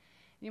anything.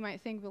 You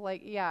might think,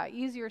 yeah,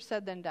 easier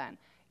said than done.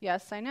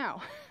 Yes, I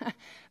know.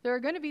 There are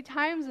going to be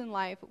times in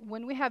life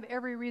when we have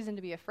every reason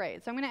to be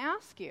afraid. So I'm going to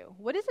ask you,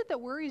 what is it that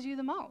worries you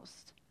the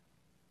most?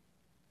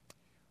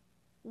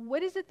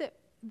 What is it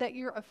that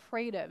you're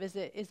afraid of? Is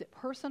it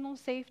personal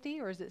safety,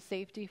 or is it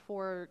safety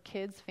for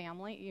kids,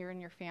 family, you're in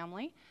your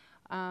family?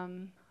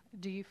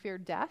 Do you fear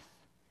death?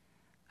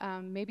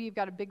 Maybe you've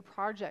got a big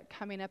project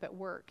coming up at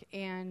work,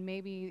 and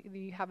maybe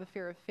you have a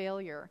fear of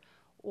failure,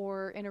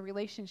 or in a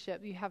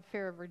relationship you have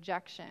fear of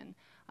rejection,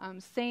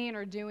 saying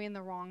or doing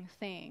the wrong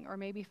thing, or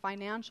maybe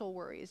financial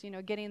worries,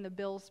 getting the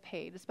bills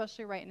paid,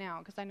 especially right now,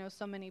 because I know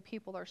so many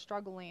people are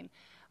struggling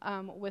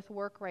with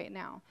work right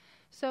now.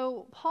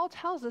 So Paul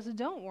tells us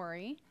don't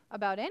worry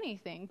about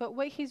anything, but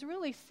what he's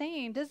really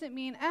saying doesn't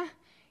mean,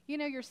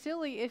 you're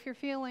silly if you're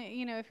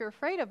feeling, if you're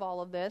afraid of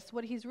all of this.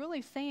 What he's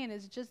really saying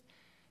is just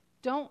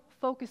don't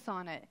focus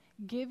on it.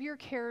 Give your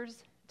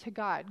cares to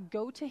God.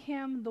 Go to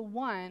him, the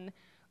one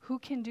who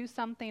can do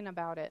something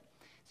about it.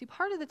 See,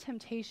 part of the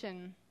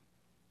temptation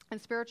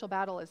and spiritual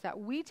battle is that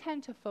we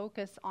tend to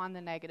focus on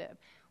the negative.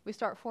 We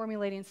start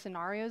formulating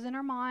scenarios in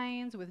our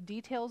minds with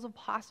details of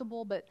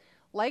possible but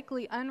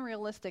likely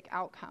unrealistic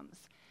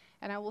outcomes.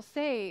 And I will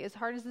say, as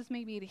hard as this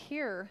may be to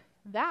hear,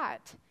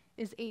 that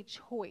is a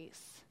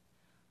choice.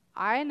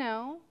 I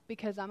know,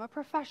 because I'm a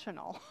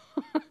professional.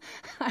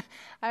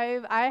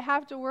 I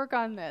have to work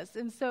on this.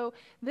 And so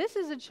this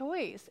is a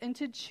choice. And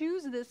to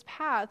choose this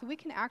path, we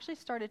can actually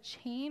start a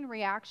chain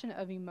reaction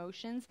of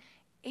emotions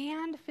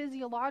and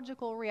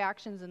physiological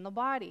reactions in the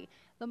body.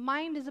 The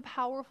mind is a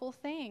powerful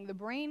thing. The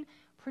brain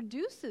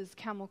produces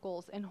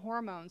chemicals and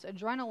hormones,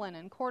 adrenaline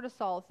and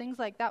cortisol, things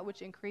like that,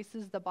 which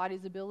increases the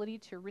body's ability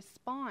to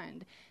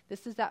respond.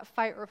 This is that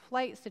fight or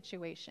flight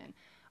situation.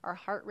 Our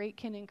heart rate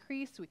can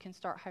increase. We can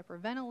start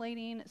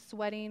hyperventilating,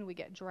 sweating. We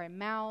get dry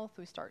mouth.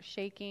 We start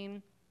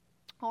shaking.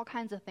 All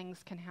kinds of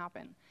things can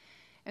happen.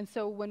 And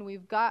so when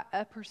we've got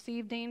a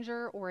perceived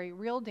danger or a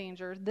real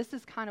danger, this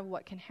is kind of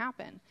what can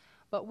happen.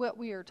 But what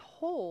we are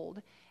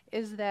told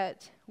is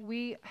that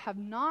we have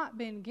not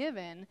been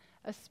given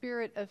a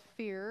spirit of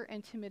fear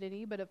and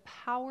timidity, but of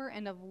power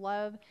and of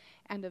love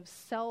and of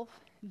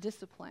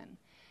self-discipline.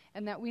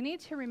 And that we need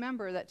to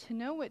remember that to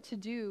know what to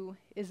do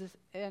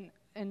and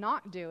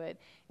not do it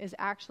is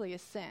actually a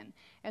sin.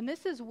 And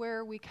this is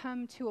where we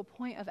come to a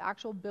point of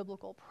actual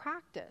biblical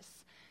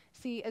practice.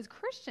 See, as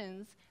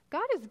Christians,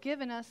 God has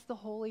given us the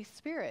Holy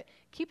Spirit.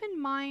 Keep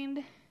in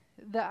mind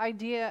the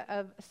idea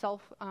of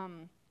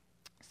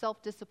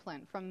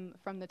self-discipline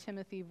from the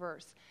Timothy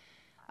verse.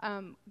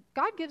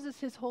 God gives us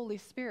his Holy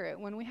Spirit.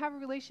 When we have a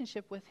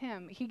relationship with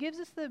him, he gives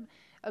us the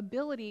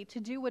ability to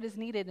do what is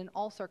needed in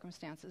all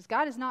circumstances.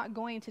 God is not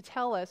going to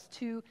tell us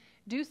to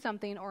do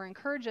something or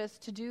encourage us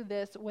to do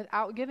this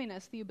without giving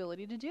us the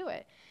ability to do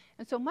it.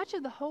 And so much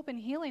of the hope and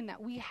healing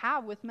that we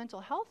have with mental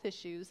health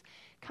issues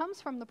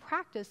comes from the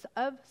practice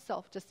of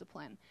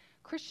self-discipline.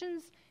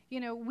 Christians,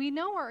 we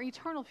know our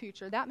eternal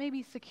future. That may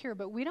be secure,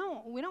 but we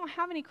don't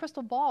have any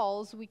crystal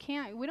balls. We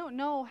don't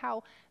know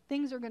how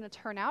things are going to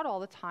turn out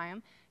all the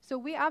time. So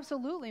we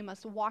absolutely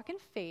must walk in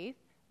faith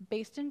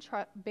based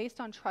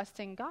on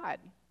trusting God.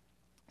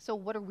 So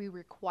what are we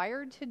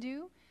required to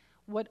do?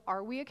 What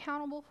are we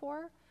accountable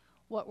for?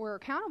 What we're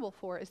accountable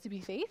for is to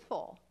be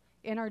faithful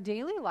in our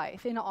daily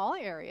life, in all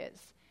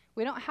areas.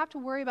 We don't have to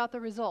worry about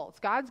the results.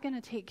 God's going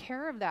to take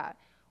care of that.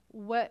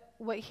 What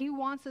he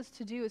wants us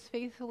to do is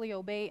faithfully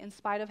obey in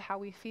spite of how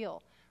we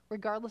feel,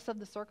 regardless of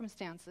the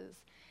circumstances.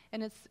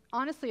 And it's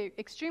honestly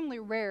extremely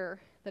rare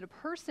that a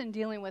person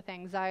dealing with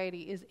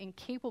anxiety is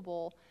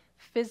incapable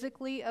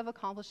physically of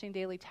accomplishing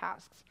daily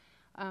tasks.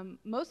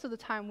 Most of the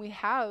time we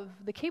have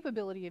the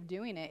capability of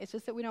doing it. It's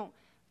just that we don't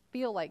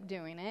feel like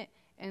doing it.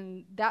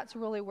 And that's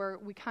really where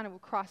we kind of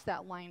cross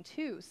that line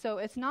too. So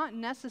it's not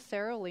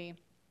necessarily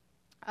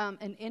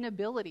an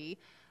inability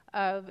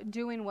of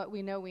doing what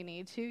we know we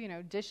need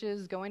to,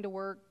 dishes, going to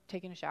work,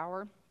 taking a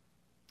shower,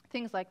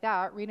 things like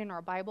that, reading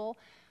our Bible,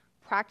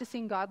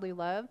 practicing godly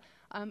love.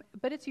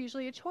 But it's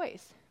usually a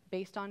choice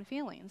based on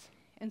feelings.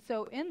 And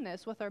so in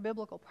this, with our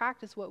biblical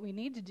practice, what we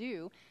need to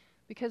do,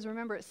 because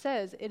remember it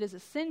says it is a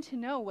sin to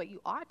know what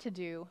you ought to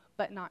do,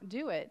 but not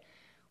do it.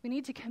 We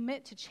need to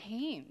commit to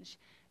change.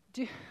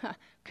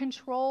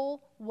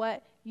 Control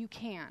what you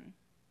can.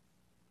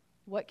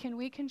 What can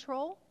we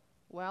control?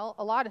 Well,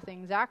 a lot of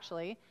things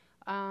actually.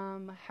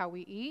 How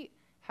we eat,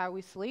 how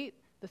we sleep,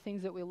 the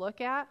things that we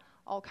look at,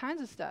 all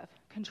kinds of stuff.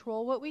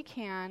 Control what we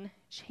can,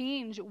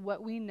 change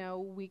what we know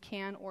we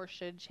can or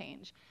should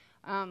change.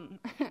 I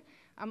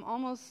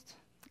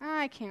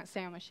can't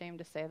say I'm ashamed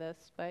to say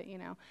this, but we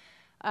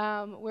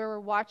were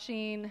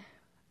watching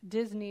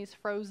Disney's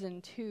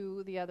Frozen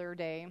 2 the other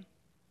day.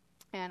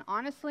 And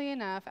honestly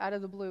enough, out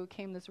of the blue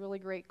came this really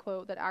great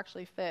quote that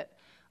actually fit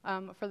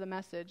for the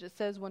message. It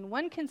says, "When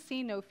one can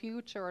see no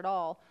future at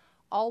all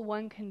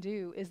one can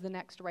do is the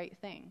next right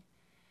thing."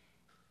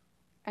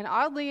 And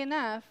oddly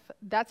enough,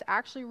 that's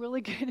actually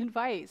really good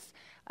advice.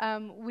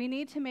 We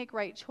need to make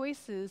right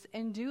choices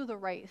and do the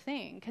right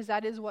thing, because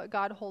that is what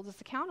God holds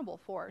us accountable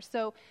for.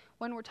 So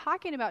when we're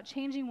talking about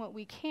changing what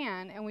we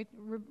can, and we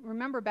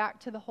remember back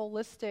to the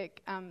holistic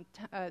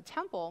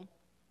temple,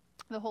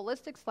 the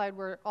holistic slide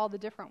where all the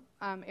different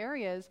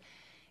areas,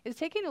 is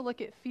taking a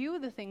look at few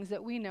of the things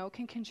that we know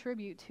can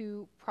contribute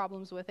to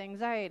problems with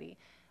anxiety.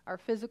 Our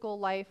physical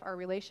life, our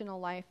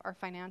relational life, our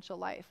financial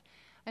life.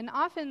 And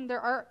often there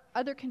are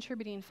other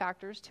contributing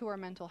factors to our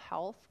mental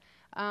health.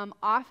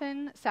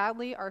 Often,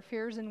 sadly, our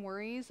fears and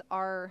worries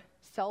are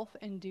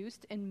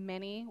self-induced in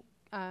many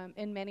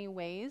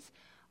ways.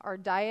 Our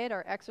diet,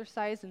 our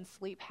exercise, and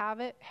sleep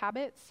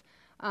habits.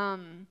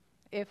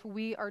 If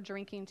we are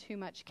drinking too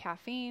much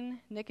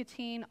caffeine,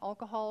 nicotine,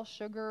 alcohol,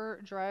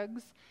 sugar,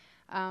 drugs,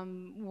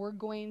 we're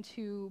going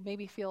to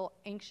maybe feel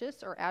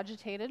anxious or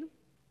agitated.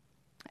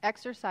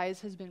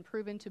 Exercise has been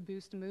proven to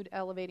boost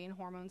mood-elevating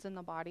hormones in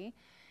the body.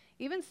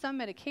 Even some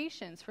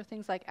medications for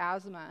things like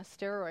asthma,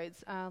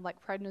 steroids like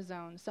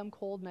prednisone, some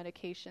cold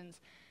medications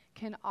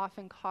can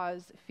often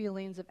cause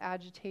feelings of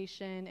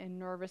agitation and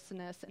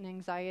nervousness and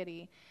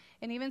anxiety.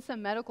 And even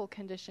some medical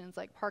conditions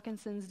like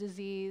Parkinson's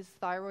disease,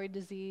 thyroid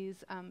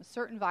disease,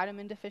 certain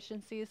vitamin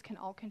deficiencies can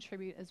all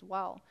contribute as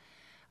well.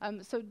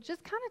 So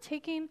just kind of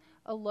taking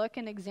a look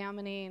and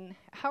examining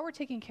how we're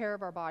taking care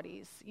of our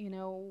bodies.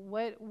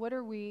 What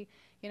are we,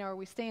 are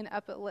we staying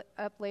up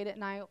late at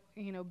night,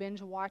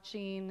 binge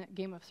watching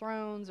Game of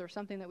Thrones or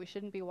something that we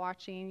shouldn't be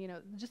watching,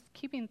 just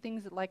keeping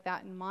things like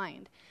that in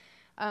mind.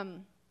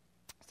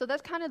 So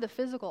that's kind of the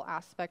physical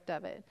aspect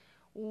of it.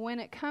 When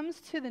it comes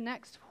to the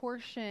next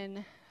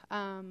portion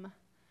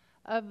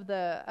of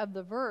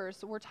the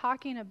verse, we're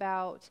talking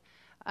about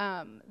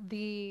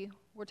the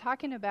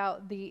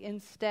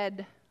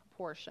instead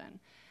portion,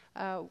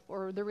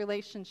 or the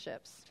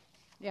relationships.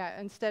 Yeah,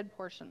 instead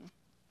portion.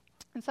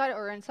 Inside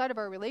of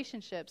our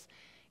relationships,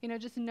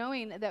 just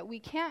knowing that we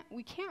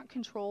can't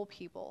control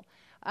people,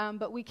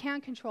 but we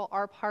can control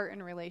our part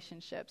in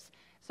relationships.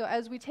 So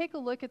as we take a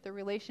look at the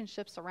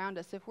relationships around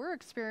us, if we're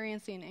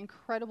experiencing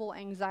incredible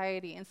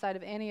anxiety inside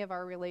of any of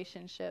our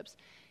relationships,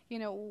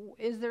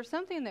 is there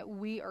something that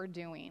we are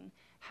doing?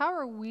 How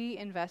are we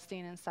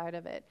investing inside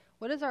of it?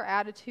 What is our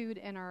attitude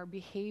and our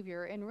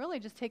behavior? And really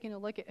just taking a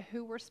look at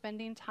who we're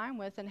spending time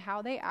with and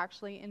how they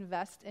actually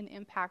invest and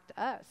impact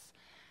us.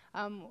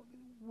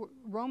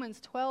 Romans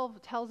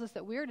 12 tells us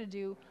that we're to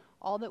do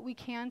all that we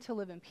can to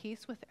live in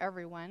peace with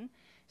everyone.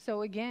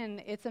 So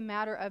again, it's a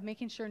matter of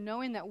making sure,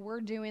 knowing that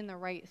we're doing the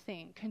right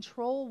thing.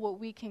 Control what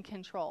we can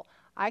control.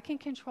 I can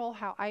control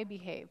how I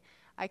behave.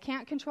 I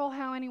can't control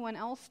how anyone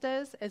else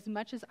does as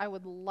much as I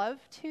would love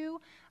to.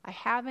 I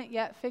haven't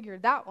yet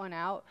figured that one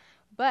out.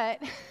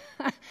 But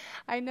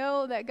I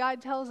know that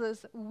God tells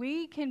us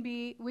we can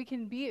be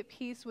at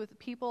peace with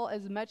people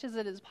as much as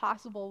it is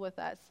possible with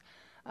us.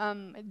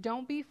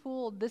 Don't be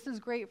fooled. This is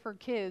great for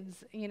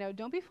kids.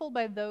 Don't be fooled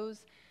by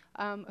those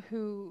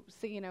who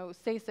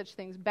say such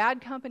things. Bad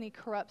company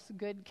corrupts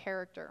good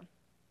character.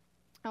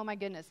 Oh my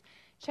goodness.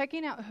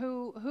 Checking out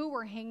who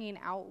we're hanging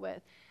out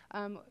with.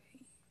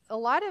 A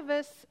lot of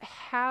us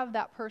have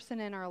that person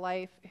in our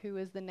life who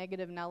is the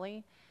negative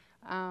Nelly,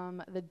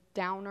 the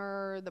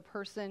downer, the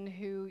person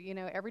who,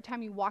 every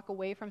time you walk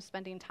away from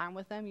spending time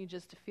with them, you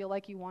just feel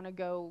like you want to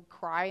go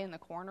cry in the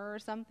corner or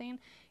something.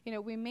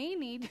 We may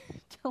need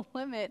to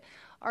limit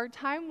our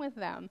time with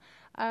them,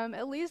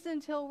 at least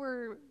until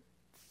we're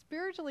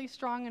spiritually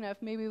strong enough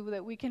maybe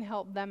that we can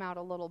help them out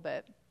a little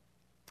bit.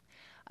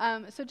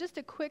 So just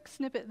a quick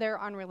snippet there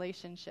on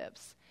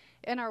relationships.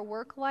 In our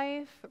work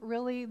life,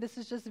 really, this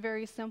is just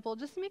very simple,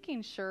 just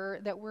making sure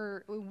that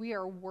we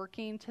are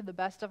working to the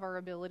best of our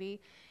ability.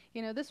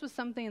 This was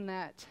something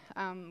that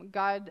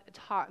God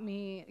taught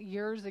me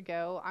years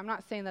ago. I'm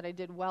not saying that I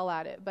did well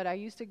at it, but I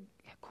used to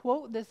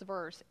quote this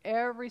verse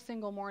every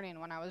single morning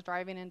when I was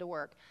driving into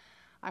work.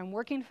 I'm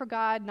working for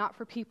God, not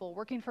for people.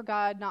 Working for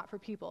God, not for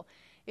people.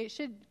 It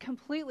should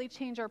completely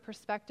change our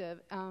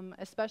perspective,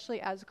 especially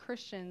as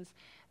Christians,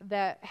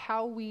 that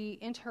how we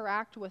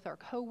interact with our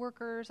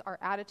coworkers, our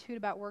attitude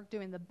about work,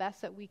 doing the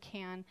best that we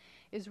can,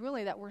 is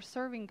really that we're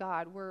serving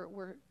God.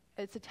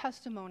 It's a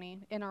testimony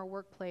in our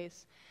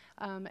workplace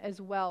as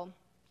well.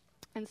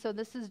 And so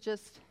this is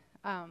just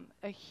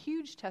a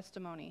huge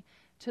testimony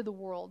to the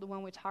world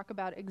when we talk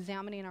about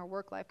examining our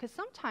work life. Because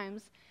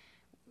sometimes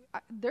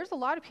there's a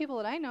lot of people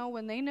that I know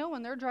when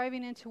they're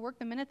driving into work,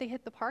 the minute they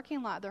hit the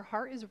parking lot, their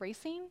heart is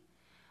racing.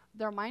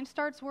 Their mind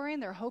starts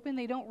worrying. They're hoping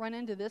they don't run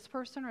into this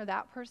person or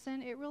that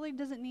person. It really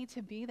doesn't need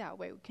to be that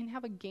way. We can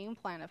have a game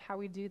plan of how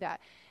we do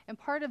that. And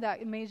part of that,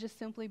 it may just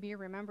simply be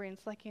remembering,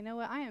 it's like,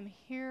 what, I am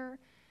here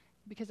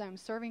because I'm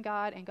serving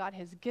God, and God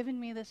has given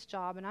me this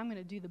job, and I'm going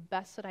to do the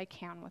best that I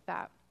can with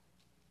that.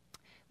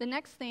 The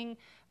next thing,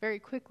 very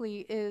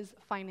quickly, is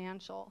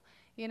financial.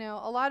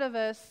 A lot of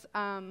us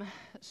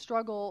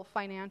struggle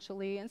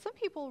financially, and some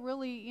people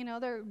really,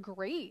 they're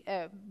great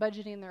at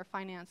budgeting their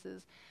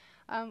finances.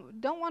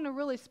 Don't want to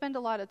really spend a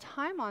lot of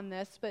time on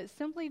this, but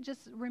simply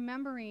just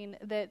remembering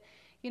that,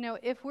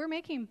 if we're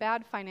making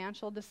bad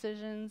financial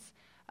decisions,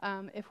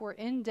 if we're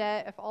in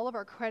debt, if all of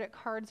our credit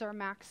cards are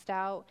maxed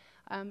out,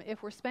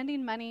 if we're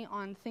spending money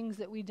on things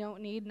that we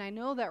don't need, and I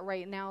know that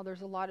right now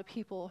there's a lot of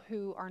people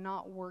who are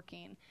not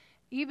working.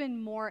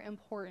 Even more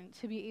important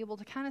to be able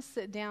to kind of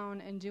sit down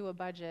and do a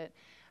budget.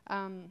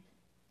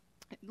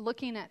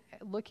 Looking at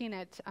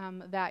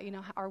that,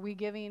 are we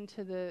giving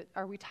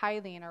are we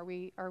tithing? Are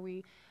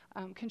we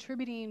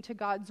contributing to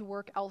God's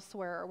work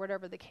elsewhere, or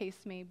whatever the case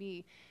may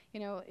be?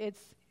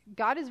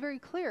 God is very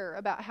clear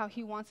about how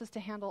He wants us to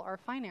handle our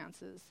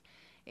finances.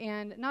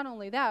 And not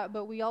only that,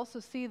 but we also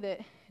see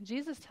that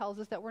Jesus tells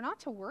us that we're not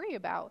to worry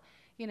about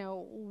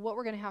what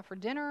we're going to have for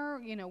dinner,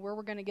 where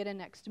we're going to get a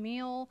next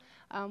meal,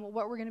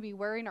 what we're going to be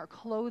wearing, our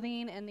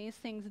clothing, and these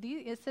things.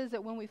 It says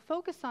that when we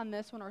focus on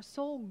this, when our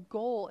sole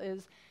goal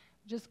is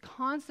just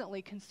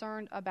constantly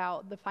concerned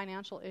about the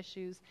financial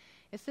issues,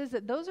 it says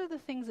that those are the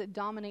things that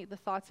dominate the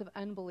thoughts of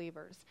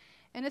unbelievers.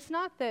 And it's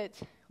not that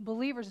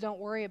believers don't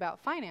worry about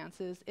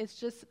finances, it's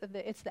just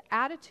that it's the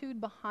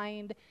attitude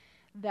behind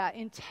that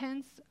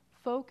intense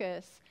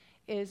focus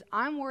is,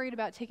 I'm worried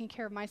about taking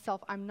care of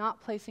myself. I'm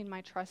not placing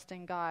my trust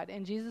in God.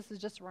 And Jesus is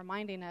just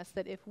reminding us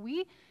that if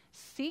we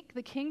seek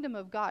the kingdom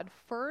of God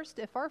first,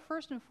 if our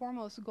first and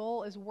foremost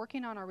goal is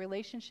working on our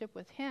relationship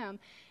with Him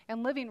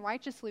and living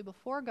righteously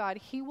before God,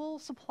 He will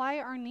supply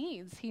our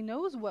needs. He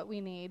knows what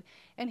we need,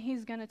 and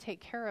He's going to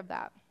take care of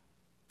that.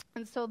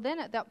 And so then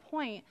at that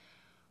point,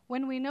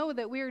 when we know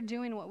that we are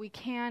doing what we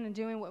can and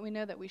doing what we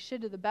know that we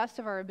should to the best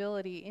of our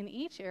ability in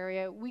each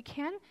area, we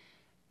can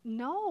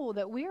know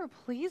that we are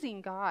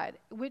pleasing God,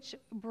 which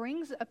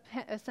brings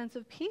a sense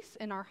of peace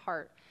in our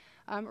heart,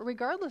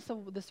 regardless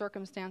of the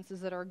circumstances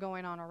that are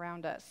going on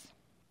around us.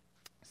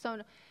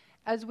 So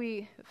as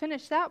we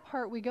finish that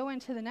part, we go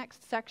into the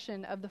next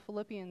section of the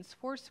Philippians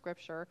 4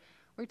 scripture,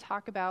 where we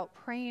talk about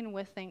praying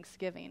with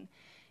thanksgiving.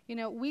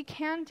 We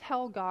can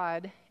tell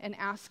God and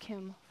ask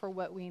him for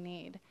what we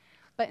need.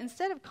 But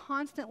instead of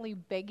constantly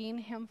begging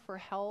him for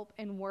help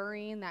and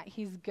worrying that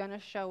he's going to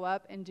show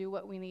up and do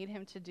what we need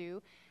him to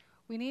do,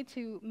 we need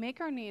to make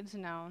our needs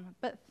known,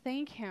 but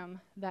thank him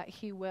that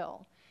he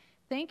will.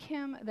 Thank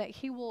him that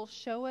he will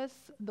show us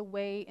the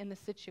way in the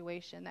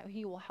situation, that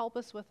he will help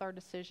us with our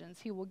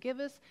decisions. He will give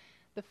us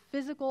the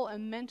physical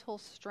and mental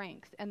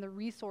strength and the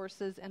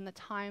resources and the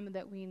time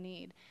that we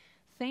need.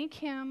 Thank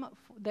him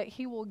that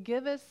he will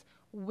give us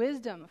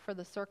wisdom for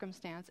the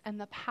circumstance and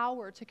the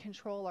power to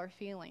control our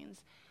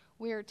feelings.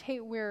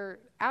 We're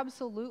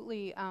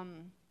absolutely,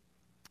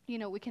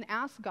 we can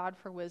ask God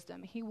for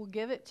wisdom. He will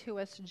give it to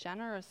us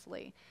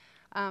generously.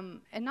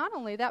 And not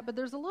only that, but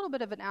there's a little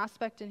bit of an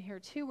aspect in here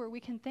too where we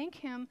can thank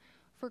him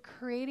for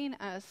creating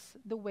us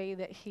the way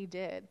that he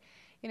did.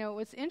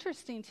 What's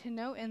interesting to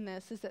note in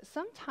this is that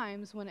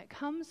sometimes when it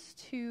comes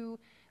to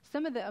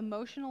some of the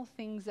emotional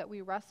things that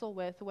we wrestle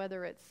with,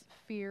 whether it's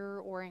fear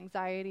or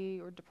anxiety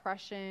or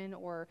depression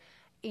or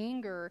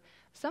anger,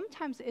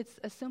 sometimes it's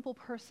a simple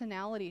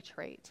personality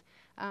trait.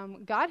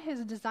 God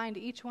has designed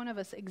each one of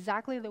us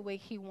exactly the way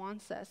he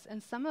wants us,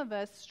 and some of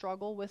us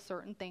struggle with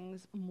certain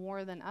things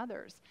more than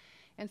others.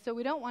 And so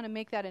we don't want to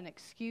make that an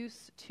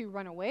excuse to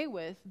run away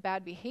with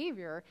bad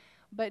behavior,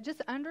 but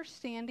just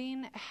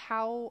understanding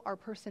how our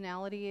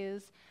personality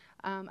is,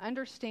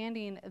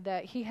 understanding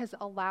that he has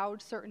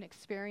allowed certain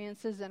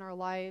experiences in our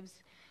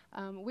lives.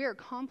 We are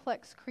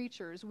complex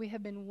creatures. We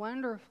have been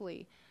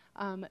wonderfully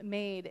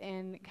made,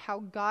 and how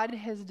God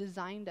has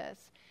designed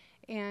us.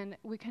 And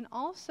we can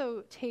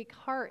also take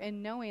heart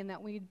in knowing that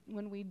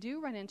when we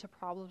do run into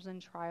problems and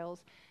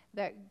trials,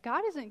 that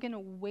God isn't going to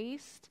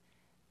waste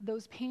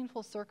those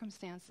painful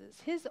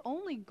circumstances. His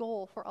only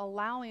goal for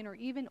allowing or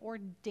even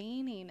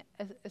ordaining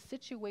a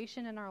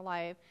situation in our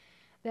life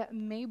that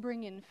may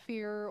bring in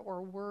fear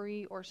or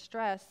worry or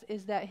stress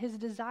is that his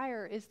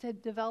desire is to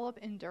develop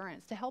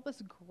endurance, to help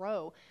us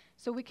grow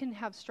so we can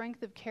have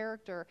strength of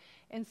character,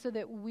 and so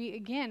that we,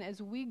 again,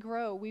 as we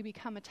grow, we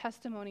become a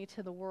testimony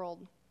to the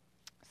world.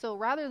 So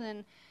rather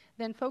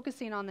than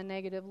focusing on the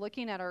negative,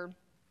 looking at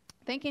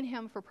thanking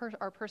him for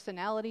our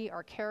personality,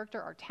 our character,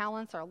 our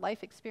talents, our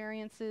life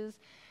experiences,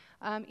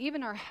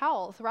 even our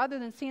health, rather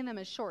than seeing them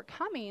as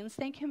shortcomings,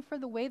 thank him for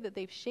the way that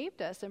they've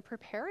shaped us and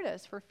prepared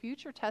us for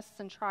future tests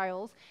and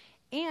trials,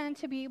 and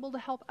to be able to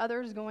help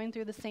others going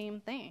through the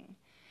same thing.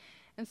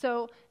 And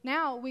so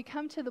now we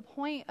come to the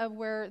point of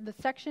where the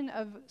section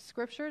of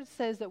Scripture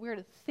says that we're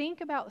to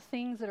think about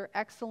things that are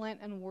excellent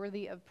and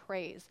worthy of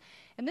praise.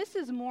 And this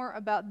is more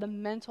about the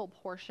mental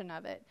portion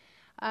of it.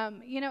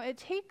 It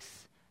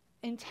takes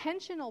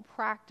intentional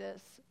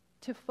practice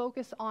to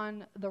focus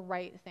on the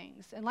right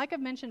things. And like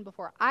I've mentioned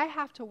before, I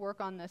have to work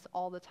on this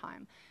all the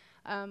time.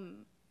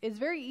 It's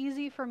very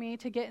easy for me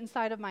to get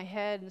inside of my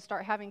head and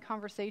start having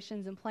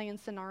conversations and playing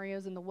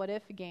scenarios in the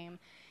what-if game.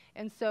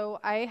 And so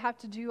I have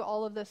to do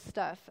all of this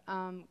stuff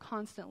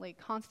constantly,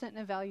 constant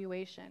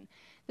evaluation.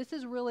 This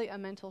is really a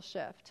mental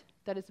shift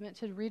that is meant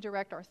to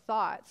redirect our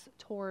thoughts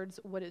towards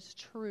what is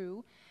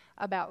true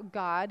about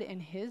God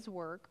and his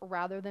work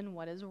rather than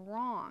what is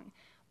wrong.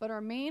 But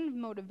our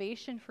main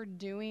motivation for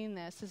doing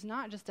this is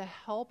not just to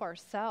help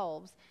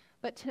ourselves,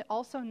 but to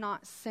also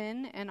not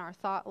sin in our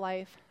thought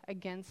life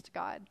against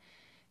God.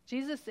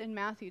 Jesus in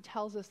Matthew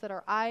tells us that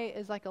our eye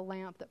is like a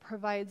lamp that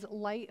provides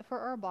light for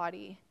our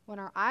body. When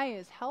our eye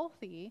is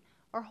healthy,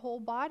 our whole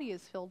body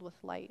is filled with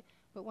light.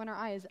 But when our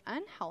eye is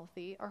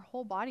unhealthy, our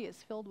whole body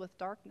is filled with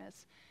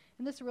darkness.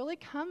 And this really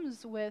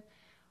comes with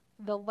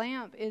the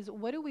lamp is,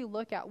 what do we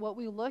look at? What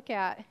we look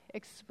at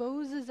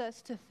exposes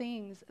us to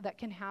things that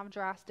can have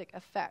drastic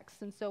effects.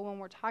 And so when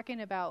we're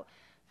talking about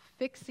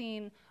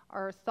fixing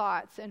our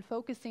thoughts and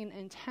focusing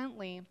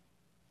intently,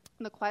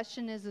 the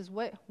question is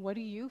what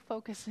do you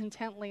focus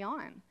intently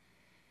on?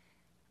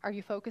 Are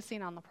you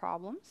focusing on the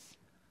problems,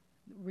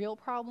 real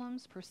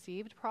problems,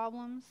 perceived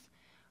problems?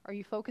 Are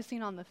you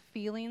focusing on the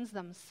feelings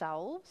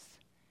themselves?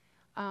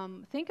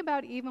 Think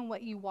about even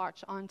what you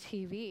watch on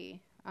TV.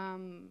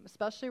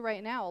 Especially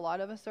right now, a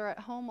lot of us are at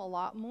home a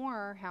lot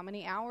more. How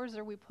many hours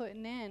are we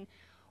putting in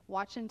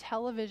watching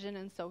television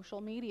and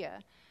social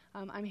media?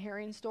 I'm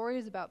hearing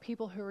stories about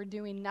people who are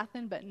doing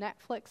nothing but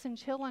Netflix and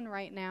chilling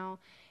right now,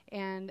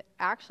 and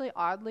actually,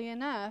 oddly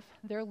enough,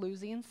 they're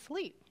losing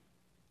sleep.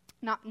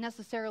 Not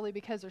necessarily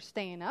because they're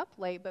staying up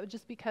late, but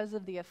just because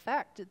of the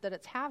effect that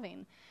it's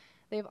having.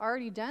 They've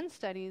already done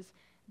studies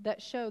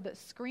that show that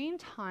screen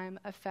time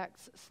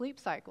affects sleep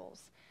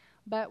cycles.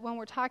 But when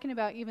we're talking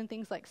about even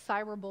things like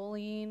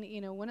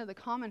cyberbullying, one of the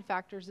common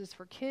factors is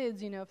for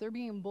kids, if they're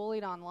being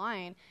bullied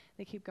online,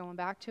 they keep going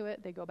back to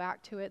it, they go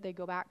back to it, they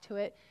go back to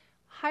it.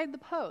 Hide the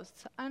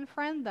posts,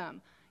 unfriend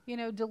them,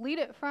 delete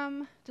it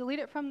from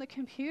the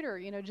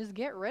computer, just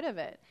get rid of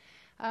it.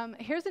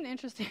 Here's an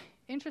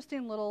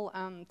interesting little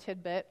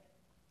tidbit.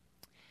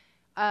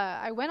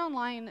 I went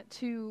online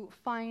to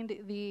find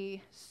the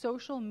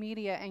social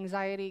media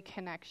anxiety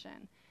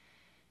connection.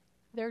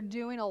 They're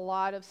doing a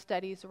lot of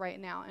studies right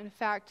now. In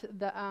fact,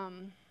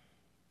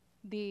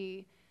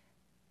 the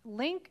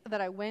link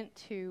that I went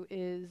to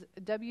is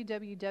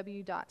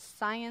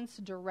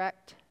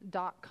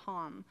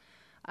www.sciencedirect.com.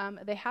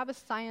 They have a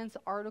science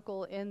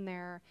article in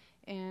there,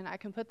 and I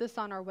can put this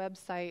on our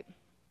website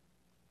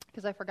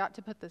because I forgot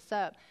to put this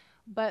up.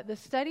 But the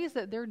studies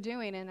that they're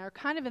doing, and are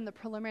kind of in the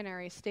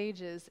preliminary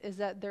stages, is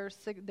that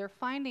they're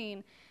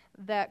finding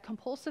that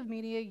compulsive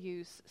media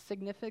use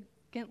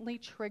significantly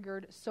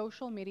triggered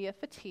social media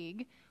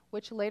fatigue,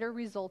 which later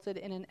resulted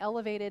in an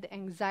elevated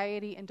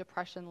anxiety and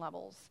depression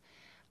levels.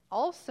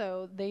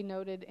 Also, they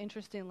noted,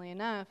 interestingly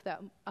enough, that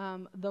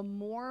the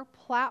more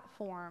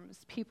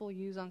platforms people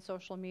use on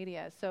social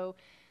media, so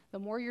the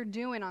more you're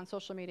doing on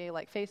social media,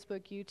 like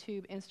Facebook,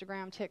 YouTube,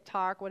 Instagram,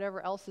 TikTok, whatever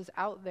else is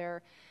out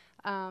there,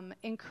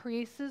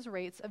 increases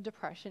rates of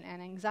depression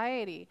and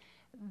anxiety.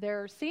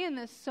 They're seeing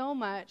this so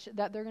much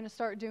that they're going to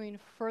start doing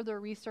further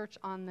research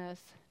on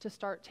this to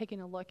start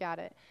taking a look at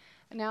it.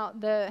 Now,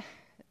 the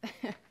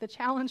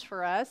challenge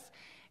for us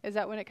is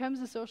that when it comes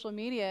to social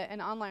media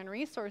and online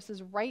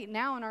resources right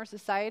now in our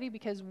society,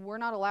 because we're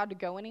not allowed to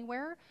go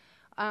anywhere,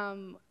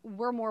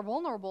 we're more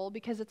vulnerable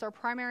because it's our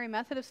primary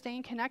method of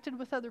staying connected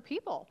with other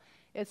people.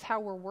 It's how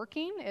we're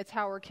working. It's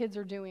how our kids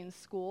are doing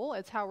school.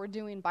 It's how we're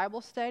doing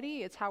Bible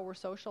study. It's how we're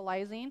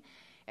socializing.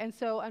 And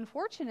so,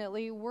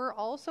 unfortunately, we're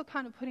also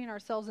kind of putting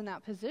ourselves in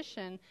that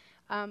position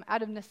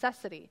out of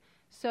necessity.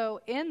 So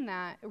in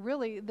that,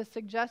 really, the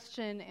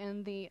suggestion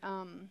and the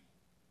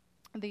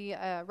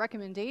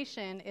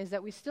recommendation is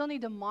that we still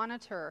need to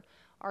monitor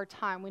our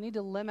time. We need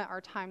to limit our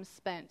time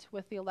spent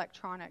with the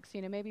electronics.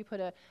 Maybe put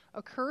a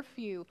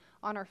curfew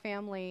on our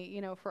family,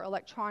 for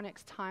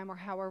electronics time or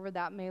however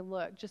that may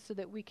look, just so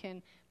that we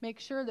can make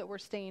sure that we're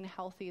staying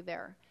healthy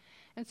there.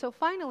 And so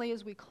finally,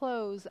 as we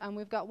close,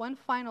 we've got one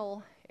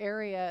final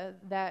area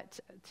that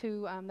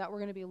we're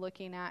going to be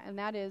looking at, and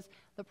that is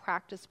the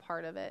practice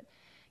part of it.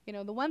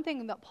 The one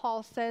thing that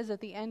Paul says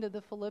at the end of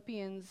the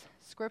Philippians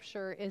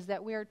scripture is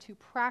that we are to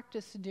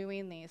practice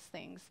doing these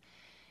things.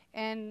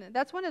 And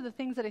that's one of the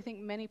things that I think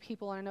many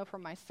people, and I know for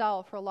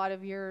myself, for a lot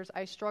of years,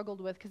 I struggled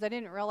with, because I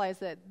didn't realize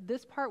that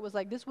this part was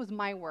this was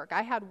my work.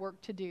 I had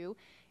work to do.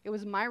 It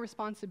was my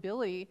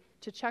responsibility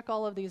to check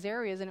all of these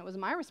areas, and it was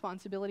my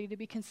responsibility to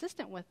be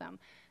consistent with them.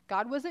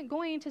 God wasn't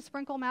going to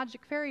sprinkle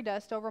magic fairy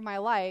dust over my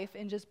life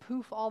and just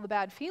poof all the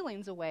bad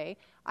feelings away.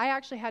 I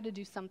actually had to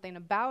do something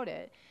about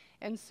it.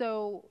 And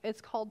so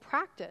it's called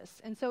practice.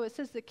 And so it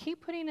says to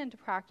keep putting into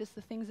practice the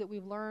things that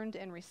we've learned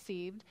and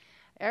received,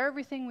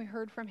 everything we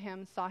heard from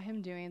him, saw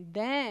him doing,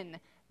 then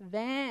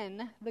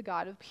the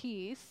God of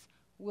peace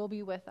will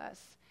be with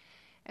us.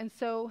 And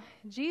so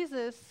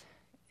Jesus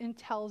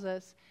tells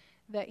us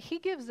that he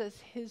gives us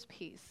his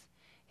peace.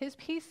 His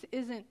peace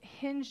isn't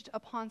hinged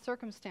upon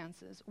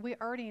circumstances. We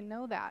already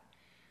know that.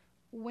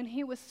 When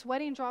he was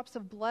sweating drops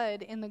of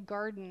blood in the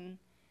garden,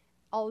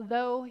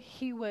 although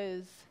he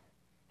was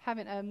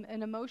having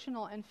an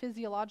emotional and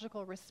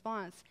physiological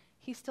response,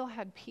 he still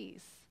had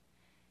peace.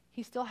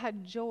 He still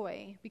had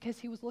joy because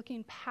he was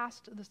looking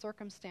past the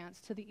circumstance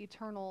to the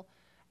eternal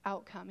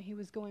outcome. He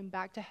was going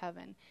back to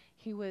heaven.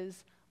 He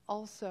was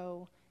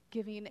also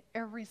giving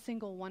every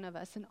single one of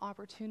us an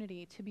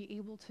opportunity to be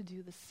able to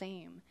do the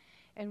same.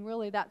 And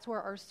really, that's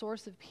where our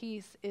source of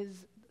peace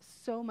is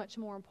so much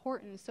more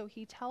important. So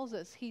he tells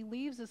us, he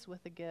leaves us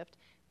with a gift,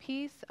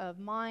 peace of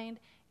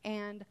mind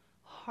and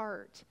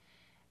heart.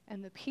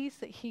 And the peace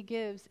that he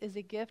gives is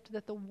a gift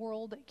that the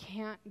world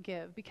can't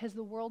give, because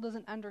the world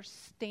doesn't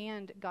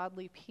understand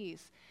godly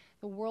peace.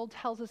 The world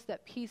tells us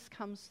that peace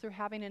comes through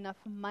having enough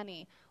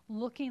money,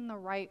 looking the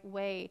right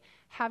way,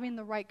 having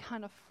the right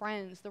kind of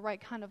friends, the right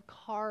kind of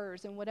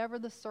cars, and whatever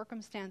the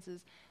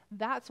circumstances.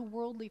 That's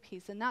worldly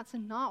peace, and that's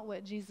not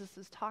what Jesus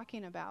is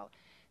talking about.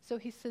 So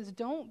he says,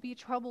 don't be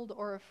troubled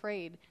or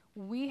afraid.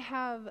 We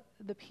have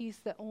the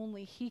peace that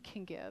only he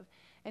can give.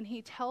 And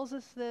he tells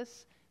us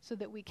this so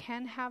that we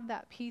can have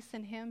that peace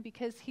in him,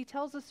 because he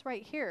tells us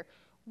right here,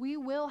 we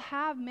will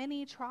have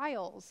many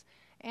trials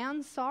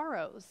and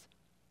sorrows.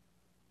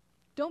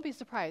 Don't be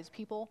surprised,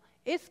 people.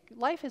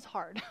 Life is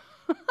hard.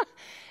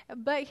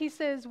 But he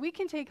says we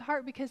can take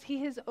heart because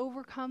he has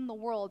overcome the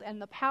world, and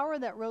the power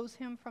that rose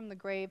him from the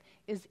grave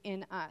is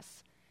in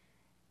us.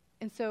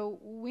 And so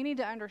we need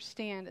to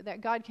understand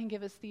that God can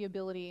give us the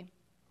ability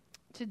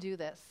to do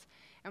this.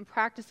 And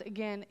practice,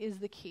 again, is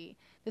the key.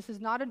 This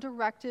is not a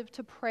directive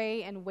to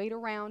pray and wait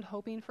around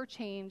hoping for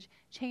change.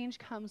 Change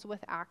comes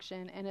with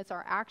action, and it's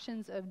our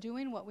actions of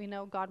doing what we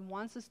know God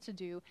wants us to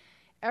do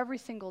every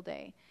single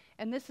day.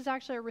 And this is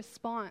actually a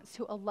response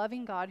to a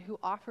loving God who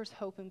offers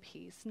hope and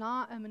peace,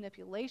 not a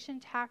manipulation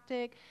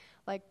tactic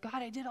like, God,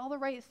 I did all the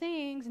right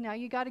things, now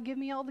you got to give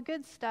me all the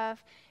good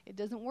stuff. It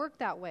doesn't work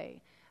that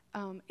way.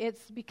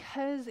 it's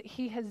because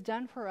he has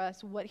done for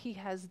us what he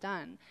has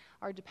done.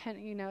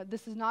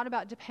 This is not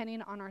about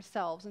depending on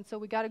ourselves. And so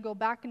we got to go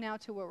back now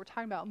to what we're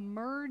talking about,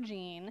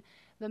 merging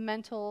the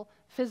mental,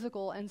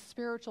 physical, and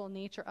spiritual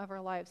nature of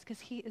our lives, because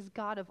he is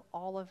God of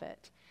all of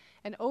it.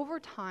 And over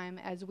time,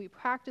 as we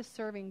practice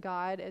serving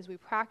God, as we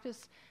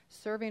practice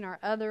serving our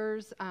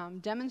others,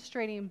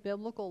 demonstrating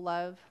biblical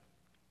love,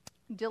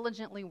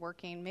 diligently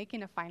working,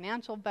 making a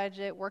financial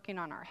budget, working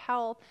on our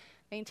health,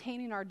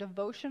 maintaining our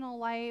devotional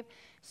life,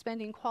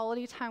 spending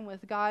quality time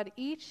with God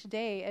each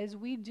day, as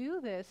we do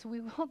this,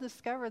 we will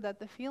discover that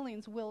the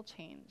feelings will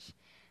change.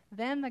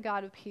 Then the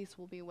God of peace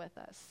will be with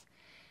us.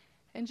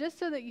 And just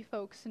so that you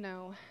folks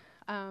know,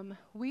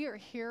 we are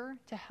here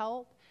to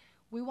help.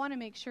 We want to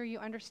make sure you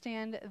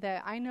understand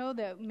that I know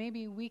that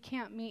maybe we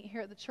can't meet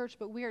here at the church,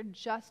 but we are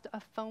just a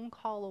phone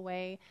call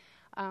away.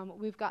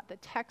 We've got the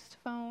text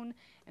phone.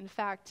 In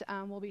fact,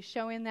 we'll be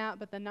showing that,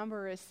 but the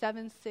number is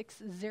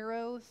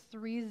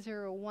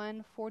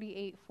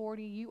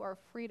 760-301-4840. You are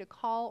free to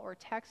call or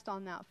text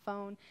on that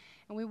phone,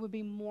 and we would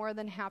be more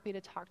than happy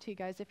to talk to you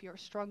guys if you're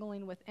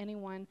struggling with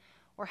anyone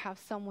or have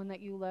someone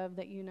that you love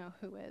that you know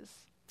who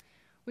is.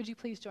 Would you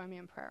please join me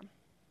in prayer?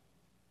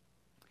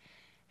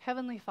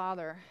 Heavenly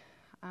Father,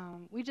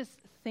 we just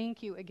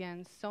thank you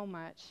again so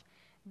much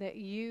that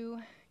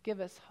you give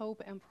us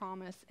hope and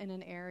promise in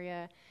an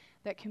area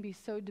that can be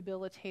so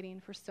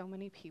debilitating for so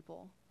many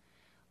people.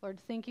 Lord,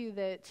 thank you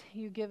that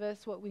you give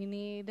us what we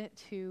need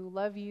to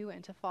love you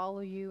and to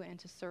follow you and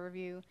to serve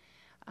you,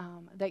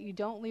 that you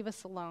don't leave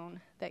us alone,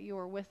 that you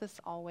are with us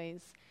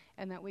always,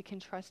 and that we can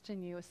trust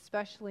in you,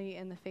 especially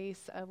in the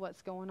face of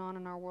what's going on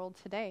in our world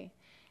today.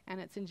 And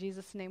it's in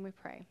Jesus' name we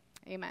pray.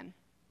 Amen.